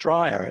becomes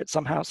drier. It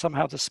somehow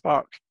the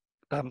spark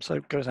so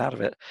goes out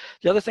of it.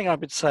 The other thing I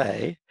would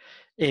say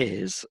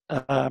is,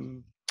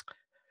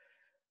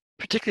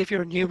 particularly if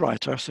you're a new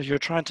writer, so you're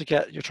trying to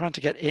get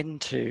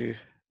into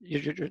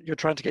you're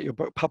trying to get your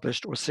book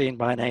published or seen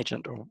by an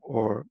agent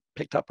or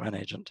picked up by an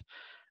agent.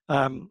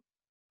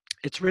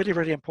 It's really,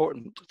 really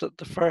important that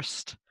the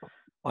first,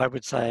 I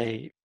would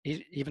say,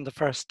 even the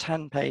first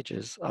 10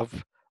 pages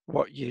of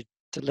what you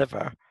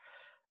deliver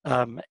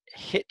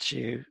hit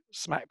you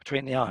smack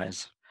between the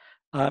eyes.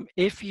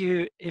 If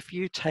you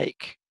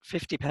take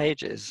 50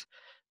 pages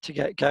to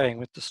get going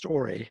with the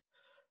story,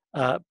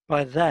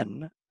 by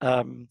then,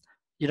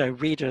 you know,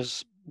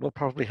 readers will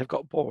probably have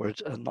got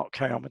bored and not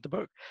carry on with the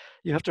book.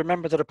 You have to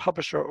remember that a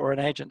publisher or an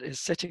agent is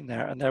sitting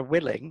there and they're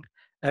willing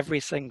every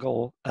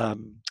single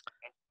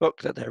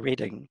book that they're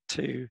reading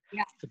to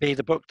be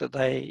the book that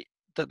they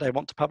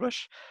want to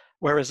publish.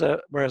 Whereas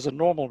a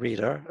normal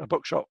reader, a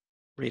bookshop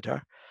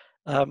reader,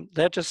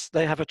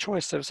 they have a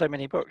choice of so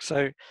many books.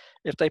 So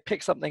if they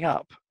pick something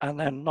up and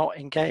they're not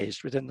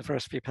engaged within the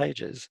first few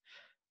pages,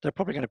 they're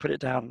probably going to put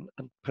it down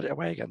and put it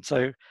away again.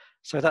 So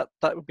that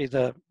would be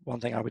the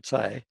one thing I would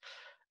say.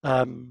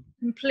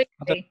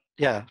 Completely.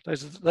 Yeah,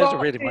 those are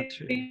really my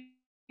two.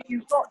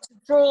 You've got to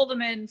draw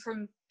them in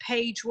from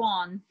page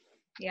one.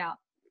 Yeah.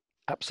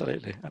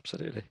 Absolutely.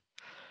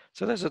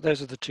 So those are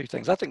the two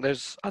things. I think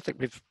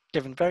we've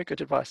given very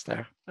good advice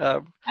there.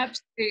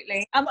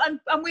 Absolutely. And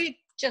we,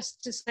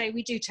 just to say,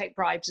 we do take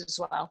bribes as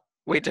well.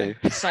 We do.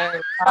 So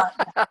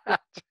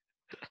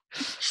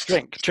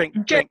drink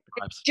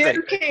bribes.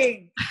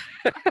 Joking.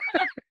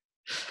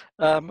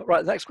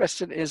 Right, the next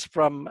question is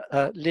from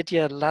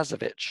Lydia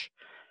Lazovich.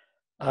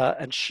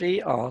 And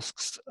she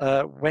asks,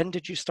 when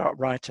did you start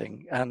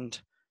writing, and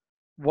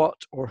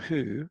what or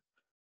who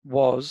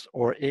was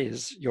or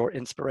is your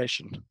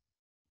inspiration?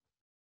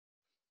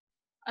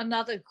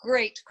 Another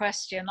great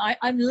question.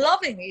 I'm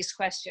loving these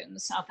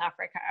questions, South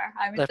Africa.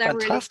 I mean, they're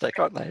fantastic,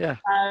 really, aren't they? Yeah.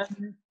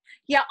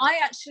 Yeah, I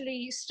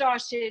actually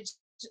started,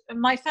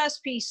 my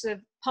first piece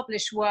of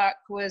published work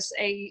was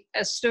a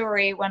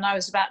story when I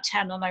was about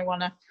 10, and I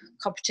won a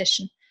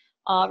competition.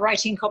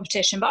 Writing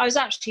competition, but I was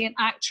actually an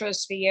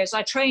actress for years.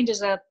 I trained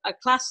as a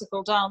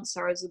classical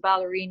dancer, as a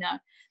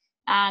ballerina,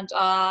 and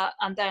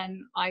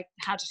then I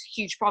had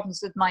huge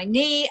problems with my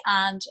knee,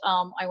 and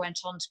I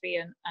went on to be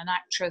an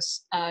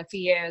actress for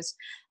years.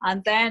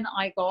 And then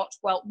I got,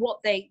 well, what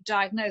they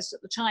diagnosed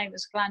at the time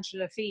as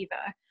glandular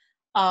fever,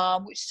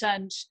 which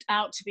turned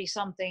out to be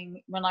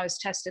something, when I was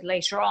tested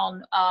later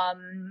on,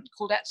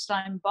 called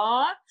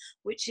Epstein-Barr,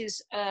 which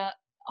is a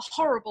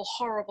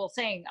horrible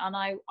thing. And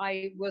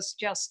I was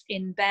just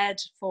in bed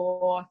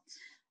for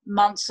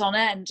months on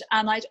end.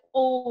 And I'd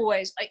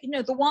always, you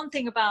know, the one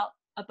thing about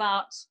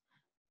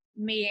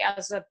me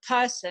as a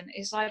person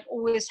is I've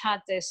always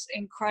had this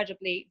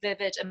incredibly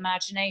vivid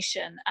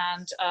imagination.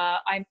 And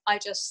I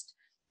just,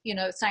 you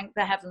know, thank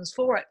the heavens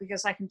for it,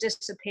 because I can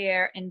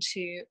disappear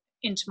into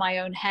my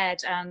own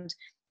head. And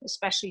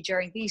especially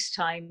during these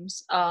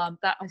times,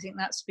 that I think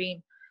that's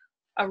been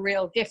a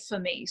real gift for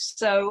me.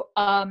 So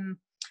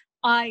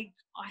I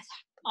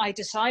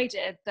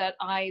decided that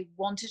I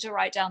wanted to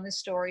write down this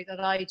story that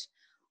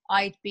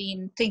I'd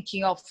been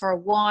thinking of for a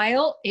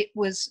while. It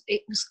was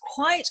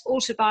quite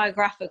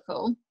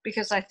autobiographical,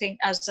 because I think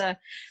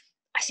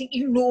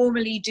you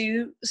normally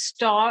do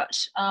start,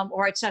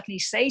 or I'd certainly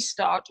say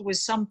start with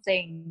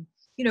something,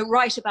 you know,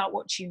 write about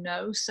what you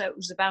know. So it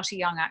was about a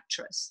young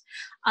actress.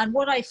 And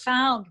what I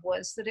found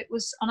was that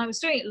and I was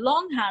doing it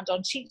longhand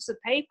on sheets of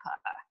paper,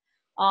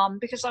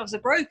 because I was a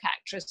broke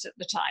actress at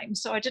the time.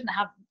 So I didn't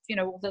have, you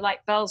know, all the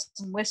like bells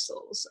and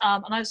whistles.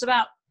 And I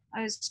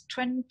was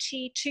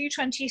 22,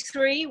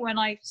 23 when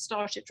I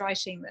started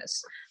writing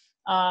this,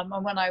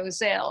 and when I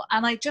was ill.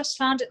 And I just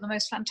found it the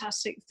most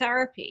fantastic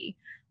therapy,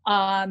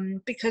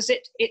 because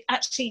it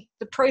actually,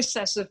 the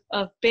process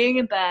of being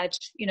in bed,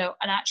 you know,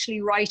 and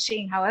actually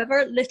writing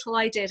however little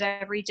I did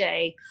every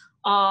day,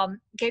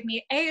 gave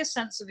me a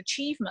sense of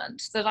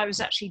achievement that I was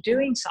actually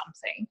doing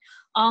something,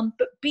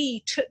 but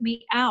B, took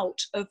me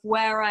out of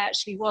where I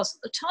actually was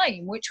at the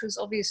time, which was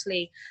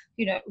obviously,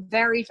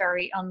 very,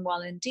 very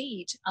unwell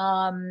indeed.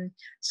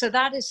 So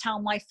that is how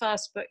my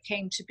first book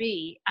came to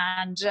be.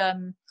 And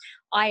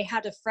I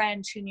had a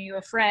friend who knew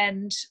a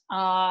friend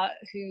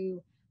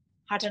who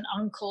had an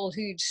uncle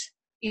who'd,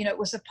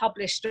 was a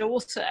published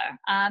author.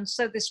 And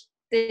so this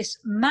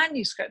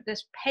manuscript,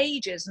 this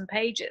pages and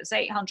pages,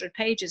 800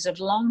 pages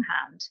of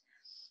longhand,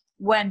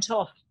 went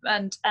off,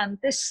 and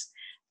this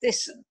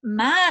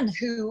man,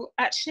 who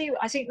actually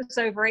I think was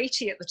over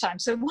 80 at the time,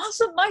 so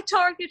wasn't my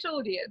target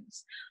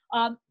audience,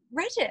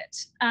 read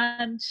it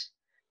and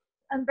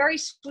very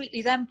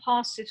sweetly then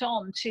passed it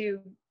on to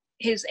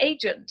his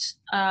agent,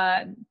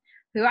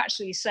 who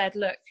actually said,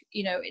 look,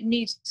 it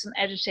needs some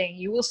editing.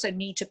 You also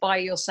need to buy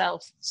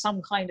yourself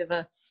some kind of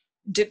a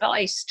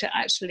device to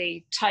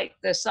actually type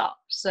this up.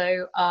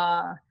 So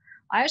I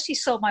actually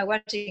sold my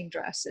wedding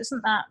dress.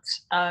 Isn't that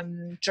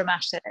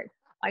dramatic?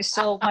 I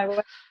sold my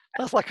wedding.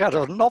 That's like out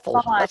of a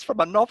novel. That's from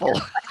a novel.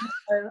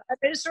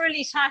 It's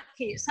really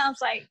tacky. It sounds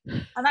like,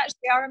 and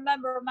actually I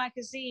remember a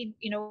magazine,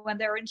 when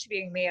they were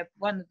interviewing me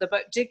when the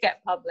book did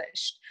get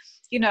published,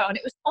 and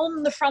it was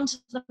on the front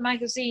of the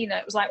magazine.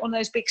 It was like one of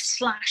those big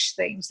slash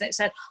things. And it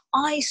said,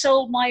 I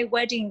sold my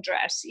wedding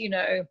dress,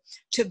 to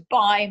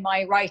buy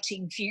my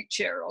writing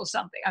future or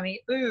something. I mean,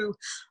 ooh.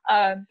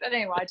 But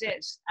anyway, I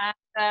did. And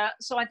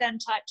so I then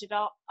typed it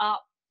up,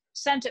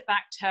 sent it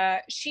back to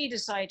her. She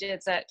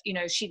decided that,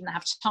 she didn't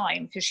have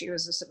time because she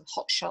was a sort of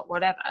hotshot,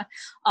 whatever.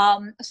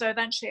 So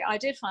eventually I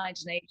did find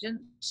an agent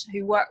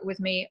who worked with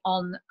me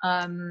on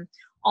the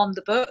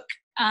book.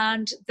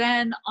 And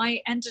then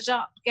I ended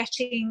up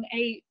getting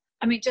I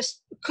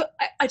just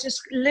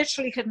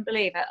literally couldn't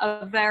believe it,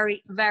 a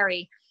very,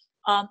 very,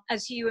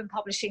 as you in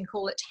publishing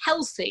call it,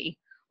 healthy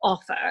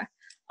offer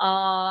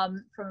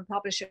from a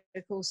publisher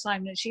called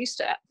Simon &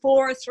 Schuster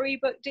for a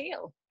 3-book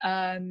deal,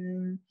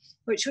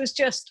 which was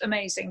just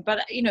amazing.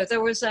 But, there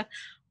was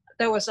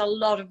a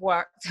lot of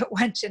work that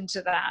went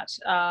into that,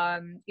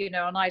 and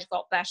I'd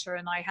got better,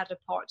 and I had a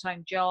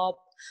part-time job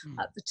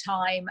at the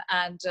time.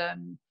 And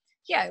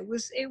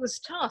it was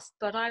tough,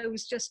 but I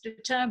was just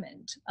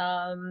determined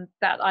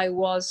that I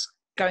was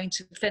going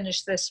to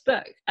finish this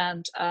book.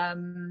 And I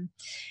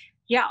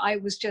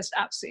was just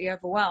absolutely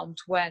overwhelmed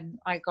when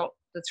I got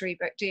the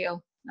 3-book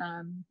deal.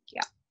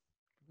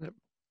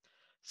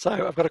 So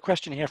I've got a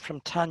question here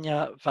from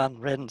Tanya van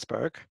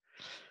Rensburg,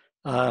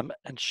 and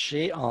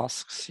she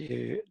asks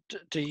you,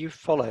 do you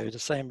follow the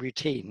same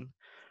routine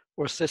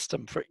or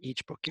system for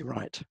each book you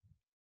write?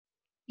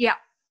 Yeah.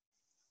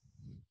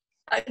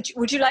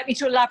 Would you like me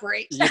to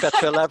elaborate? You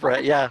better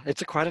elaborate. Yeah,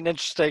 it's quite an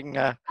interesting,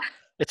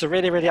 it's a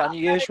really, really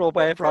unusual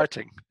way of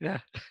writing. Yeah.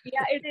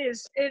 Yeah, it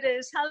is. It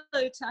is.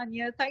 Hello,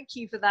 Tanya. Thank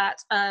you for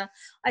that. I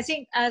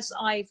think as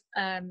I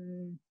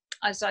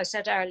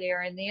said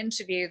earlier in the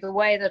interview, the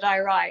way that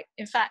I write,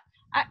 in fact,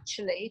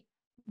 actually,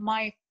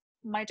 my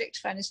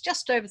dictaphone is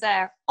just over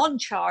there on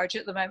charge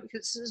at the moment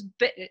because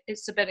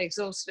it's a bit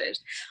exhausted.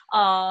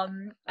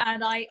 And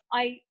I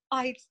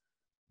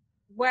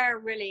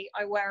wear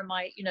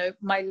my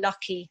my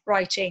lucky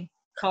writing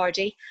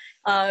cardie,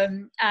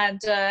 and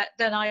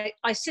then I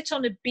sit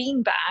on a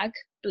beanbag,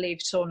 believe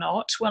it or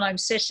not, when I'm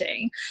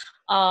sitting.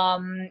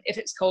 If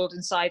it's cold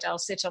inside, I'll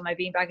sit on my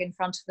beanbag in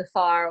front of the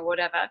fire or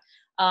whatever,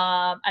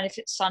 and if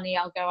it's sunny,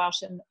 I'll go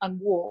out and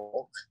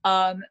walk.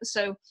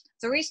 So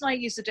the reason I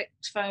use the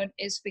dictaphone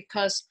is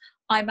because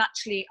I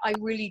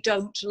really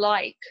don't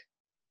like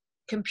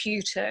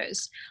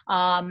computers,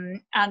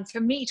 and for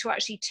me to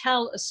actually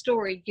tell a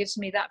story gives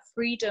me that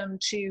freedom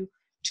to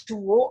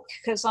walk,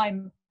 because I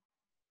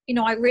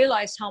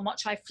realize how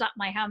much I flap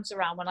my hands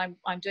around when I'm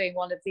doing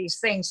one of these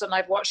things, and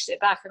I've watched it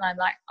back, and I'm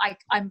like,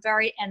 I'm a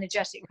very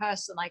energetic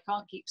person. I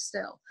can't keep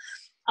still.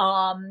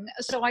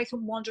 So I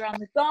can wander around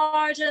the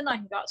garden, I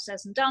can go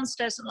upstairs and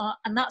downstairs,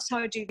 and that's how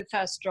I do the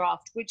first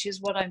draft, which is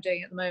what I'm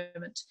doing at the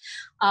moment.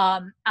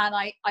 And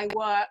I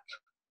work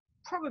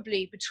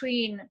probably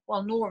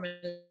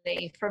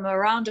normally from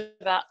around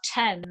about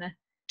 10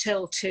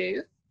 till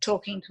 2,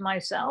 talking to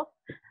myself.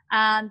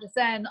 And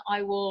then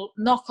I will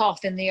knock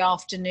off in the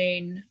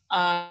afternoon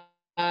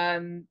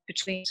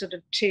between sort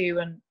of 2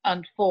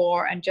 and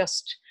 4, and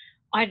just,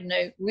 I don't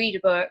know, read a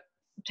book,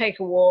 take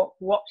a walk,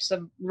 watch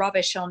some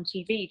rubbish on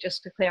TV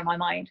just to clear my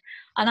mind.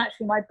 And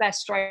actually my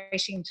best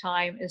writing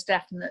time is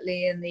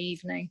definitely in the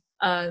evening.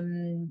 I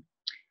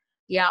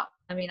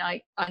mean,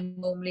 I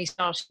normally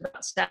start at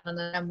about 7, and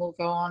then we'll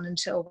go on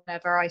until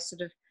whenever I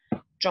sort of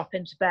drop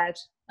into bed.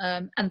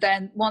 And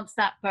then once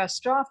that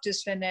first draft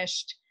is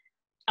finished,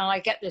 I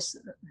get this,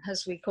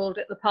 as we called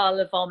it, the pile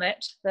of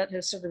vomit that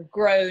has sort of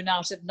grown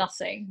out of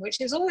nothing, which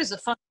is always a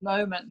fun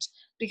moment,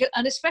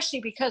 and especially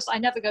because I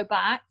never go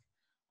back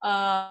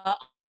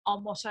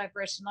on what I've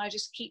written. I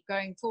just keep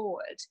going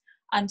forward.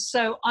 And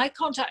so I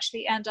can't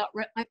actually end up,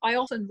 I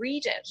often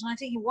read it and I'm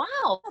thinking,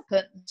 wow, what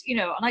happened?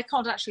 And I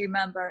can't actually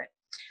remember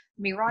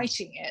me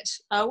writing it,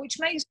 which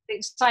makes it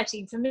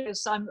exciting for me,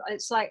 because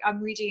it's like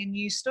I'm reading a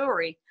new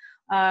story.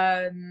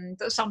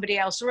 that somebody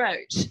else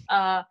wrote.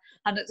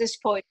 And at this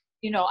point,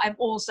 I'm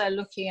also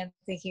looking and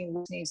thinking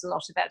this needs a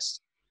lot of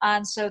editing.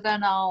 And so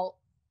then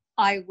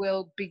I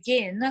will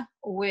begin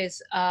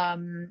with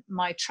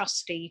my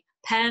trusty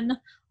pen,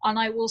 and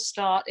I will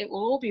start. It will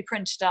all be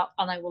printed up,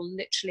 and I will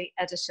literally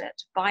edit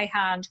it by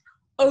hand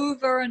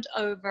over and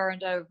over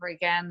and over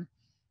again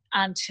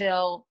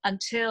until,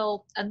 and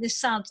this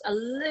sounds a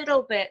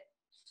little bit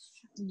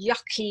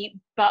yucky,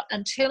 but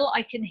until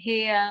I can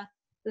hear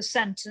the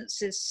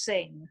sentences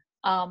sing.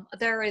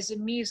 There is a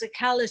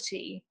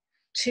musicality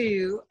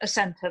to a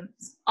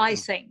sentence, I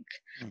think.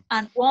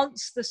 And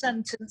once the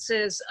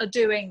sentences are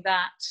doing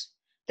that,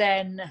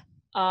 then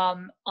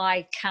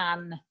I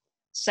can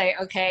say,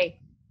 okay,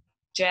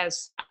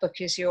 Jez, that book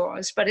is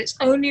yours. But it's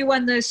only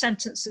when those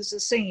sentences are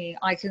singing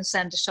I can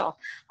send it off.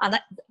 And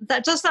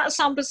that does that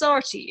sound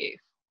bizarre to you?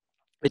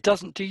 It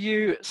doesn't. Do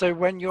you? So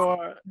when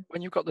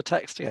you've got the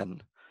text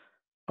in,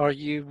 are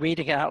you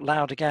reading it out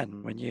loud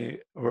again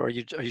or are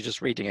you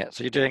just reading it?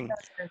 So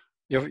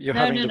you're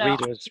having the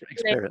reader's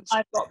experience.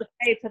 I've got the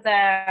paper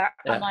there,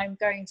 and I'm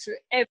going through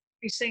every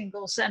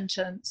single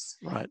sentence.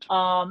 Right.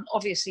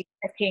 Obviously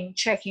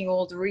checking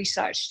all the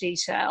research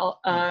detail.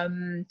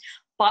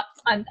 But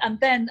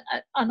then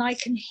I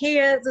can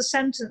hear the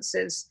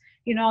sentences.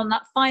 On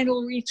that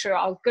final read through,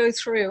 I'll go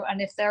through,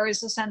 and if there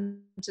is a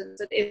sentence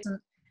that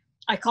isn't,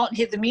 I can't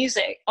hear the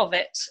music of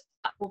it,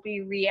 that will be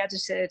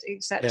re-edited,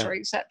 etc.,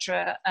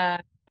 etc.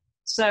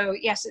 So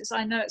yes,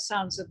 I know it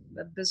sounds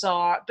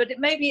bizarre, but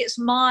maybe it's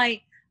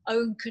my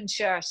own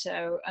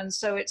concerto, and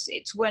so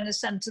it's when a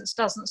sentence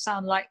doesn't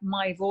sound like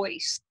my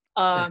voice,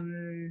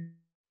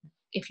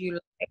 if you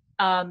like,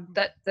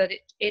 that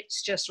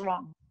it's just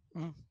wrong.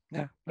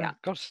 Yeah.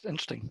 Gosh,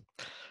 interesting.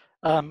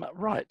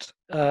 Right,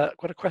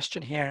 got a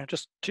question here.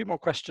 Just two more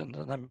questions,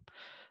 and then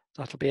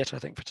that'll be it, I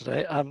think, for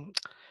today.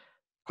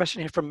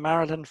 Question here from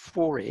Marilyn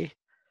Forey.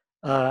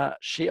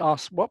 She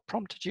asked, what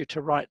prompted you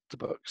to write the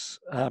books?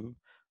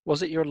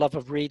 Was it your love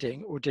of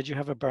reading, or did you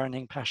have a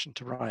burning passion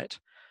to write?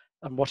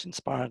 And what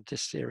inspired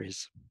this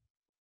series?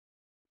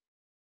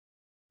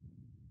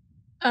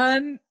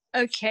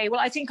 Okay, well,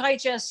 I think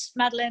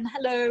Madeline,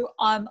 hello.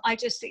 I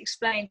just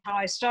explained how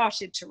I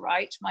started to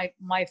write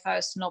my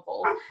first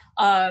novel.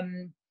 I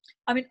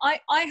mean,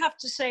 I have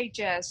to say,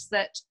 Jez,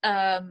 that,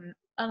 and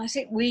I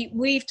think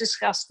we've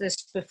discussed this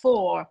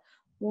before,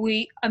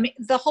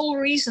 the whole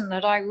reason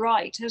that I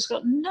write has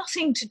got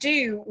nothing to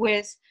do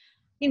with,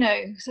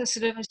 the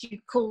sort of, as you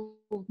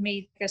called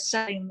me, a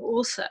selling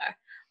author.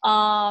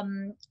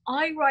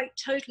 I write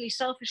totally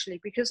selfishly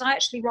because I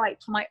actually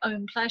write for my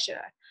own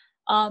pleasure.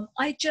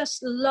 I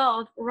just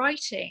love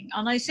writing,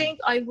 and I think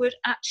I would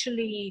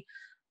actually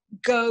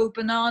go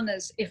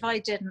bananas if I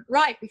didn't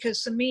write,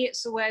 because for me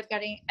it's a way of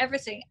getting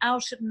everything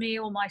out of me,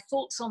 all my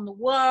thoughts on the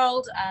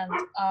world and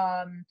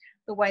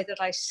the way that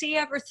I see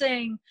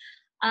everything,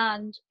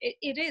 and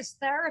it is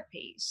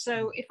therapy.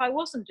 So if I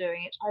wasn't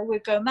doing it, I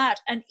would go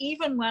mad. And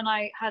even when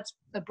I had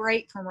a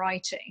break from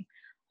writing,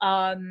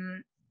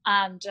 and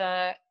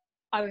I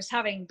was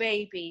having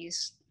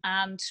babies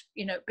and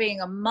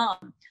being a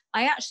mum,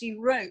 I actually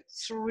wrote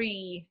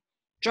 3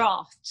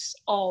 drafts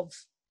of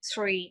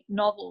 3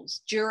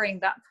 novels during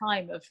that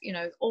time of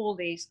all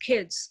these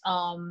kids,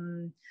 all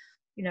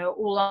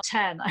on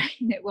 10. I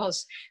mean, it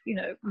was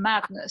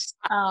madness,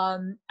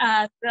 and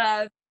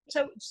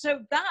so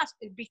that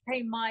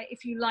became my,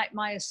 if you like,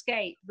 my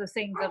escape, the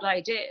thing that I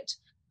did,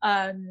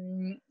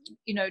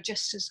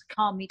 just to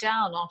calm me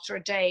down after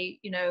a day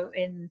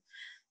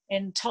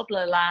in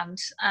toddler land.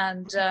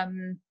 And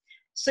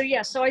so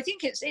I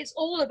think it's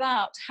all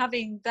about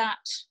having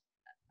that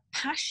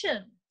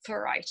passion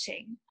for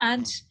writing.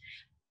 And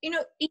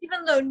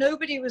even though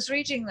nobody was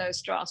reading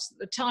those drafts at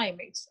the time,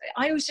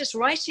 I was just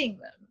writing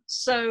them.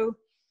 So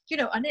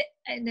and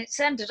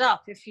it's ended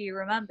up, if you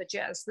remember,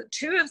 Jez, that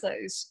 2 of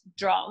those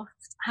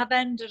drafts have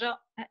ended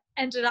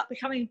up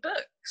becoming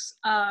books.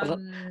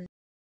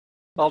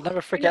 I'll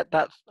never forget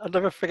that. I'll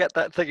never forget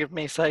that thing of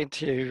me saying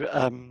to you,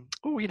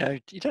 "Oh, you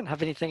don't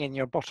have anything in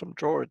your bottom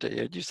drawer, do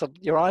you?" And you said,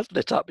 your eyes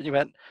lit up, and you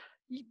went,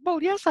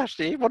 "Well, yes,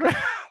 actually, one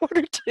or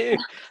two."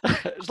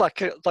 It's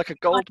like a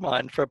gold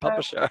mine for a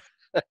publisher.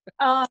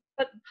 But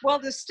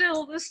there's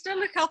still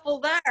a couple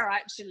there,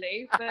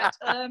 actually. But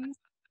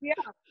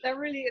there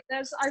really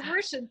there's. I've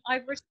written a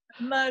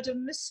murder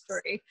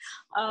mystery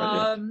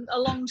a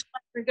long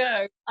time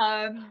ago.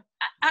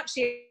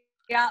 Actually,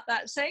 at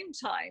that same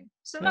time,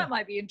 so that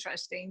might be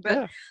interesting.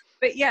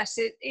 But yes,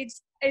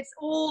 it's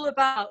all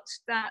about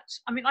that.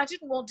 I mean, I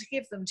didn't want to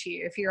give them to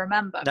you, if you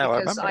remember, No,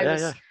 because I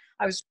remember.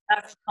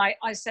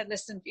 I said,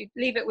 listen,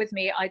 leave it with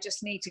me. I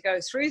just need to go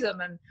through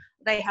them, and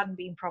they hadn't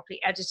been properly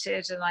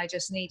edited, and I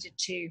just needed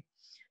to.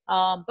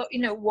 But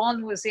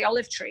one was the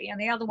olive tree, and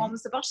the other one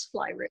was the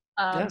butterfly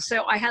room.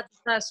 So I had the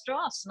first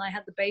drafts, and I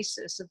had the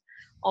basis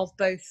of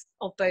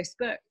both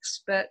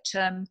books. But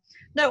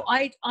no,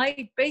 I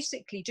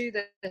basically do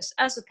this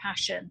as a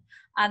passion.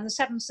 And the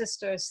Seven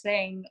Sisters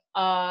thing,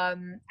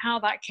 how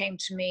that came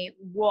to me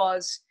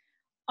was,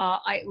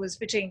 it was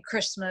between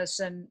Christmas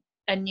and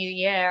a new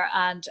year,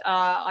 and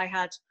I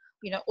had,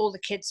 all the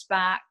kids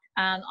back,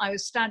 and I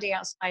was standing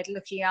outside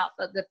looking up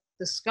at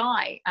the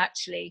sky,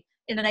 actually,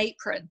 in an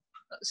apron,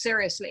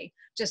 seriously,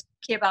 just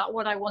thinking about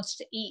what I wanted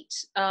to eat,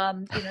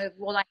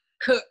 what I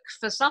cook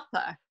for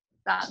supper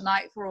that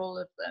night for all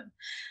of them,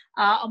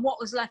 and what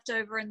was left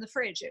over in the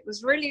fridge. It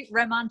was really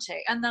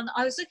romantic. And then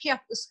I was looking up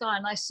at the sky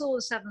and I saw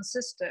the Seven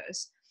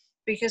Sisters,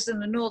 because in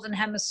the Northern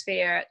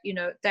Hemisphere,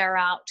 they're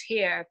out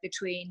here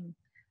between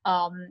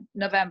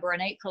November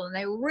and April, and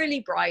they were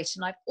really bright.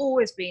 And I've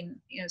always been,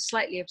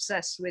 slightly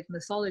obsessed with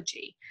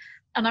mythology.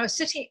 And I was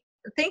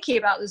thinking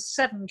about the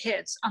 7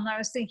 kids, and I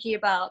was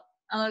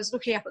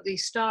looking up at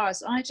these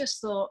stars, and I just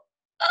thought,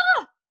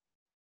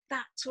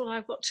 that's what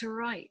I've got to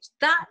write.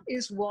 That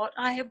is what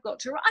I have got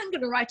to write. I'm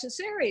going to write a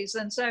series.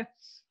 And so,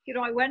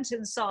 I went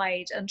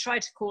inside and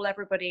tried to call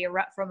everybody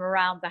from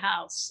around the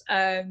house,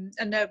 and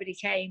nobody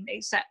came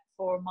except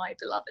for my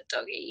beloved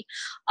doggy.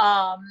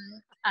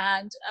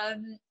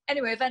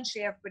 Anyway,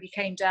 eventually everybody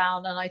came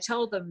down, and I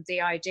told them the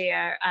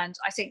idea. And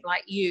I think,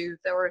 like you,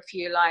 there were a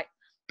few like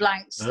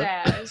blank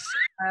stares.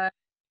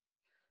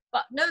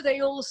 But no,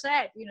 they all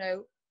said,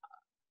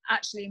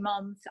 actually,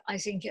 Mum, I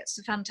think it's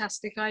a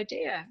fantastic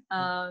idea.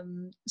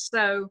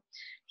 So,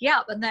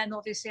 yeah, and then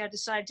obviously I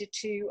decided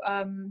to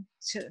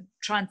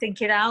try and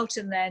think it out,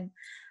 and then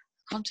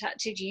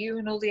contacted you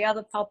and all the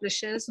other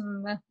publishers,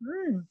 and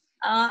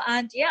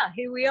yeah,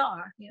 here we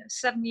are,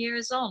 7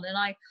 years on, and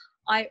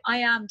I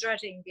am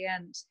dreading the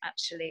end,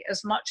 actually,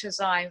 as much as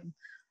I'm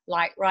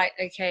like, right,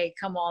 okay,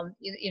 come on,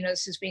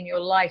 this has been your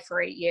life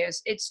for 8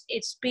 years.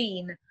 It's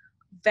been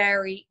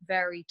very,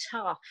 very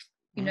tough,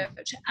 to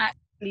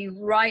actually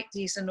write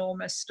these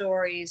enormous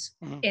stories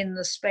in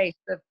the space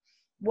of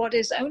what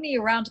is only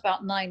around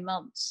about 9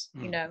 months,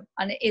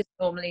 and it is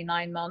normally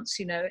 9 months.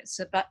 It's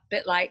a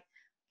bit like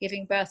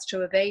giving birth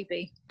to a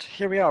baby.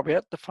 Here we are. We're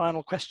at the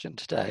final question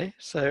today.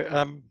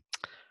 So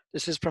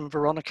this is from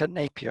Veronica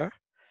Napier,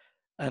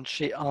 and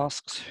she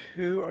asks,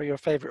 who are your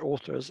favorite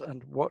authors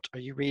and what are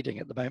you reading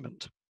at the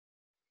moment?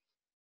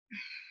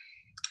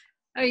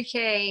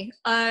 Okay.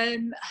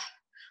 I'm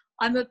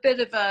a bit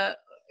of a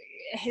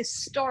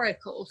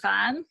historical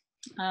fan,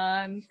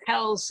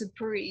 Hell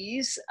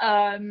Surprise.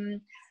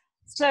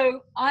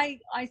 So I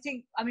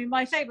think,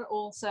 my favorite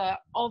author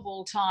of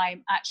all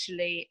time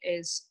actually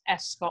is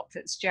F. Scott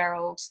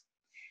Fitzgerald.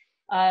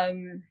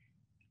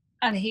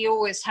 And he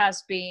always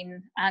has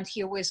been, and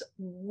he always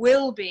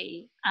will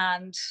be.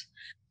 And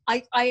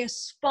I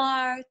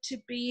aspire to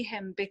be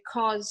him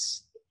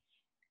because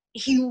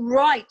he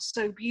writes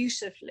so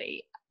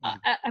beautifully.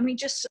 And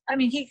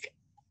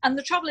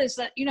the trouble is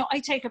that, I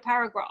take a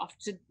paragraph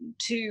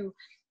to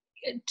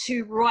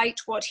write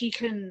what he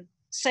can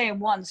say in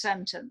one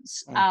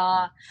sentence. So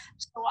I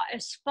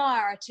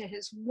aspire to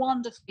his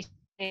wonderful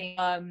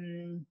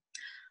and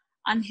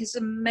his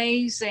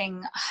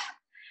amazing,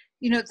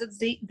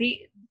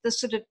 the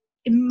sort of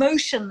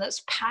emotion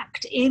that's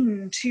packed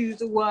into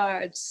the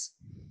words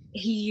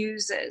he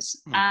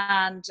uses.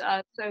 And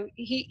so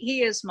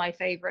he is my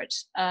favorite.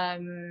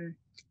 I've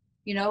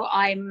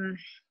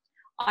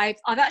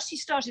actually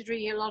started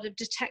reading a lot of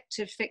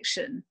detective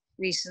fiction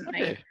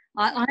recently. Okay.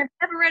 I've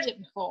never read it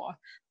before,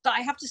 but I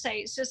have to say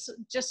it's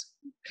just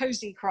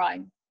cozy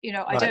crime.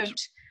 I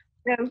don't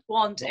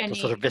want Not any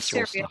sort of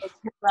visceral serial stuff.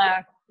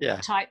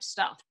 killer type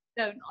stuff.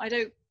 I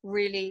don't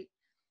really,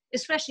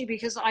 especially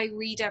because I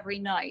read every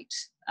night,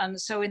 and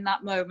so in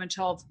that moment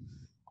of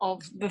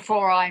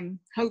before I'm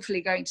hopefully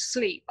going to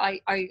sleep,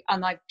 I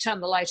turn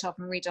the light off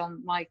and read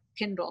on my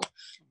Kindle,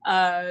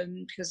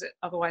 because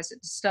otherwise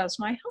it disturbs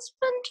my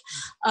husband,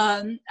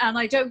 and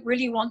I don't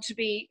really want to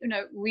be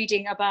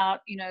reading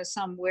about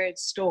some weird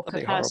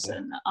stalker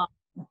person.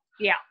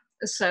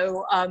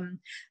 So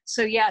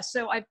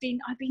I've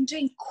been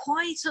doing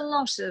quite a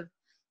lot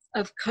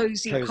of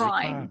cozy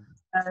crime.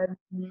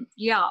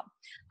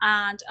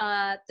 And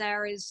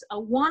there is a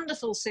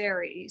wonderful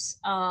series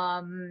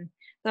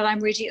that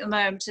I'm reading at the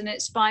moment, and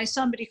it's by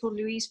somebody called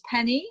Louise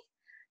Penny,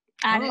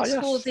 and it's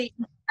called the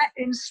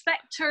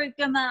Inspector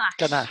Ganache.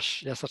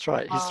 Ganache, yes, that's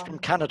right. He's from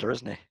Canada,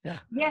 isn't he? Yeah.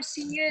 Yes,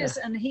 he is,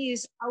 and he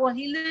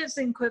lives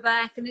in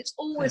Quebec, and it's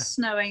always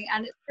snowing,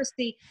 and it's just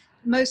the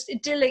most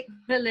idyllic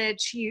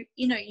village you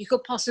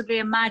could possibly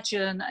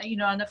imagine,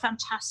 and a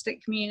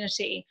fantastic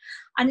community,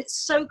 and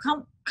it's so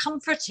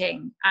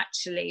comforting,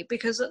 actually,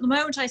 because at the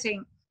moment I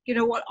think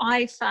what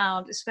I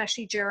found,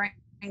 especially during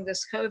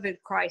this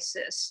COVID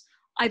crisis,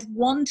 I've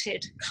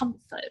wanted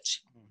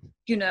comfort,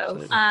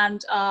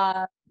 and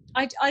I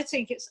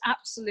think it's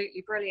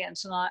absolutely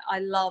brilliant, and I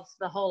love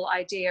the whole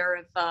idea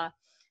of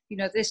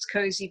this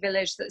cozy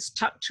village that's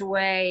tucked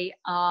away,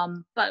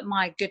 but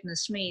my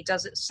goodness me,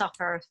 does it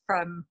suffer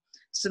from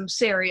some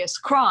serious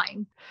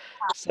crime.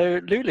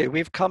 So Lulu,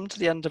 we've come to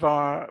the end of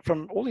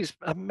from all these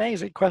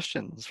amazing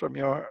questions from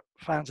your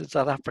fans in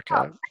South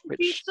Africa. Thank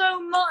you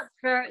so much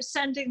for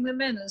sending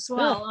them in as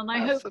well, and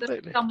I hope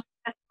that someone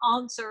can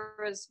answer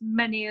as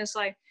many as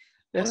I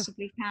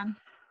possibly can.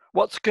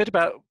 what's good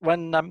about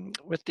when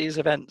with these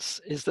events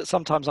is that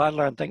sometimes I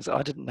learn things that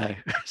I didn't know.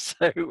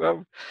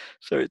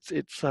 So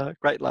it's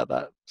great like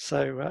that.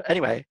 So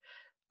anyway,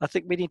 I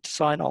think we need to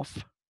sign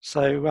off.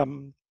 So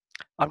I'm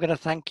going to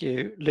thank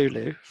you,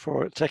 Lulu,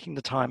 for taking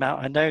the time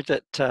out. I know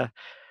that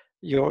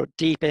you're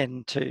deep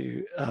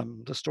into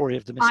the story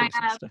of the I missing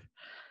am, sister,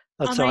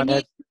 and and so I I know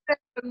need to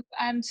go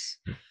and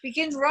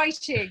begin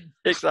writing.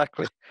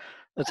 exactly.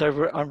 And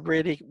so I'm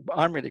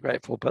really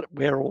grateful, but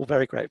we're all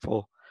very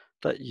grateful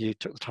that you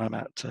took the time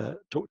out to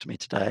talk to me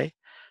today.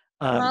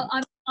 Well,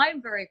 Um,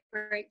 I'm very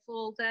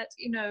grateful that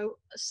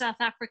South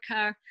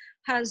Africa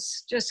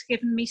has just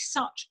given me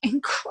such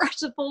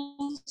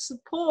incredible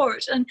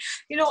support, and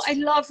I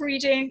love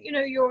reading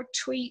your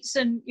tweets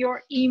and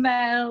your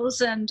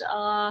emails, and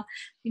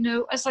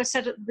as I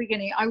said at the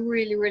beginning, I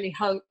really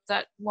hope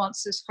that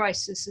once this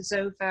crisis is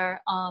over,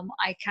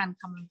 I can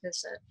come and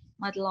visit.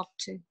 I'd love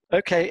to.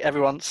 okay,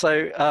 everyone.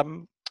 So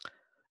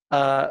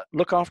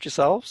look after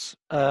yourselves.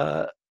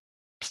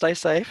 Stay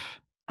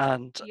safe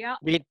and Yeah,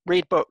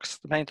 read books.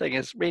 The main thing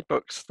is read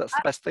books. That's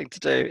the best thing to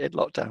do in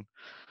lockdown.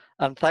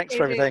 And thanks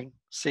for it is. everything.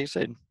 See you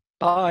soon.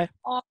 Bye.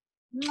 Oh,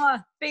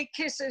 big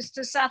kisses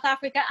to South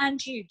Africa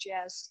and you,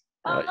 Jess.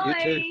 You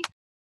too. Bye.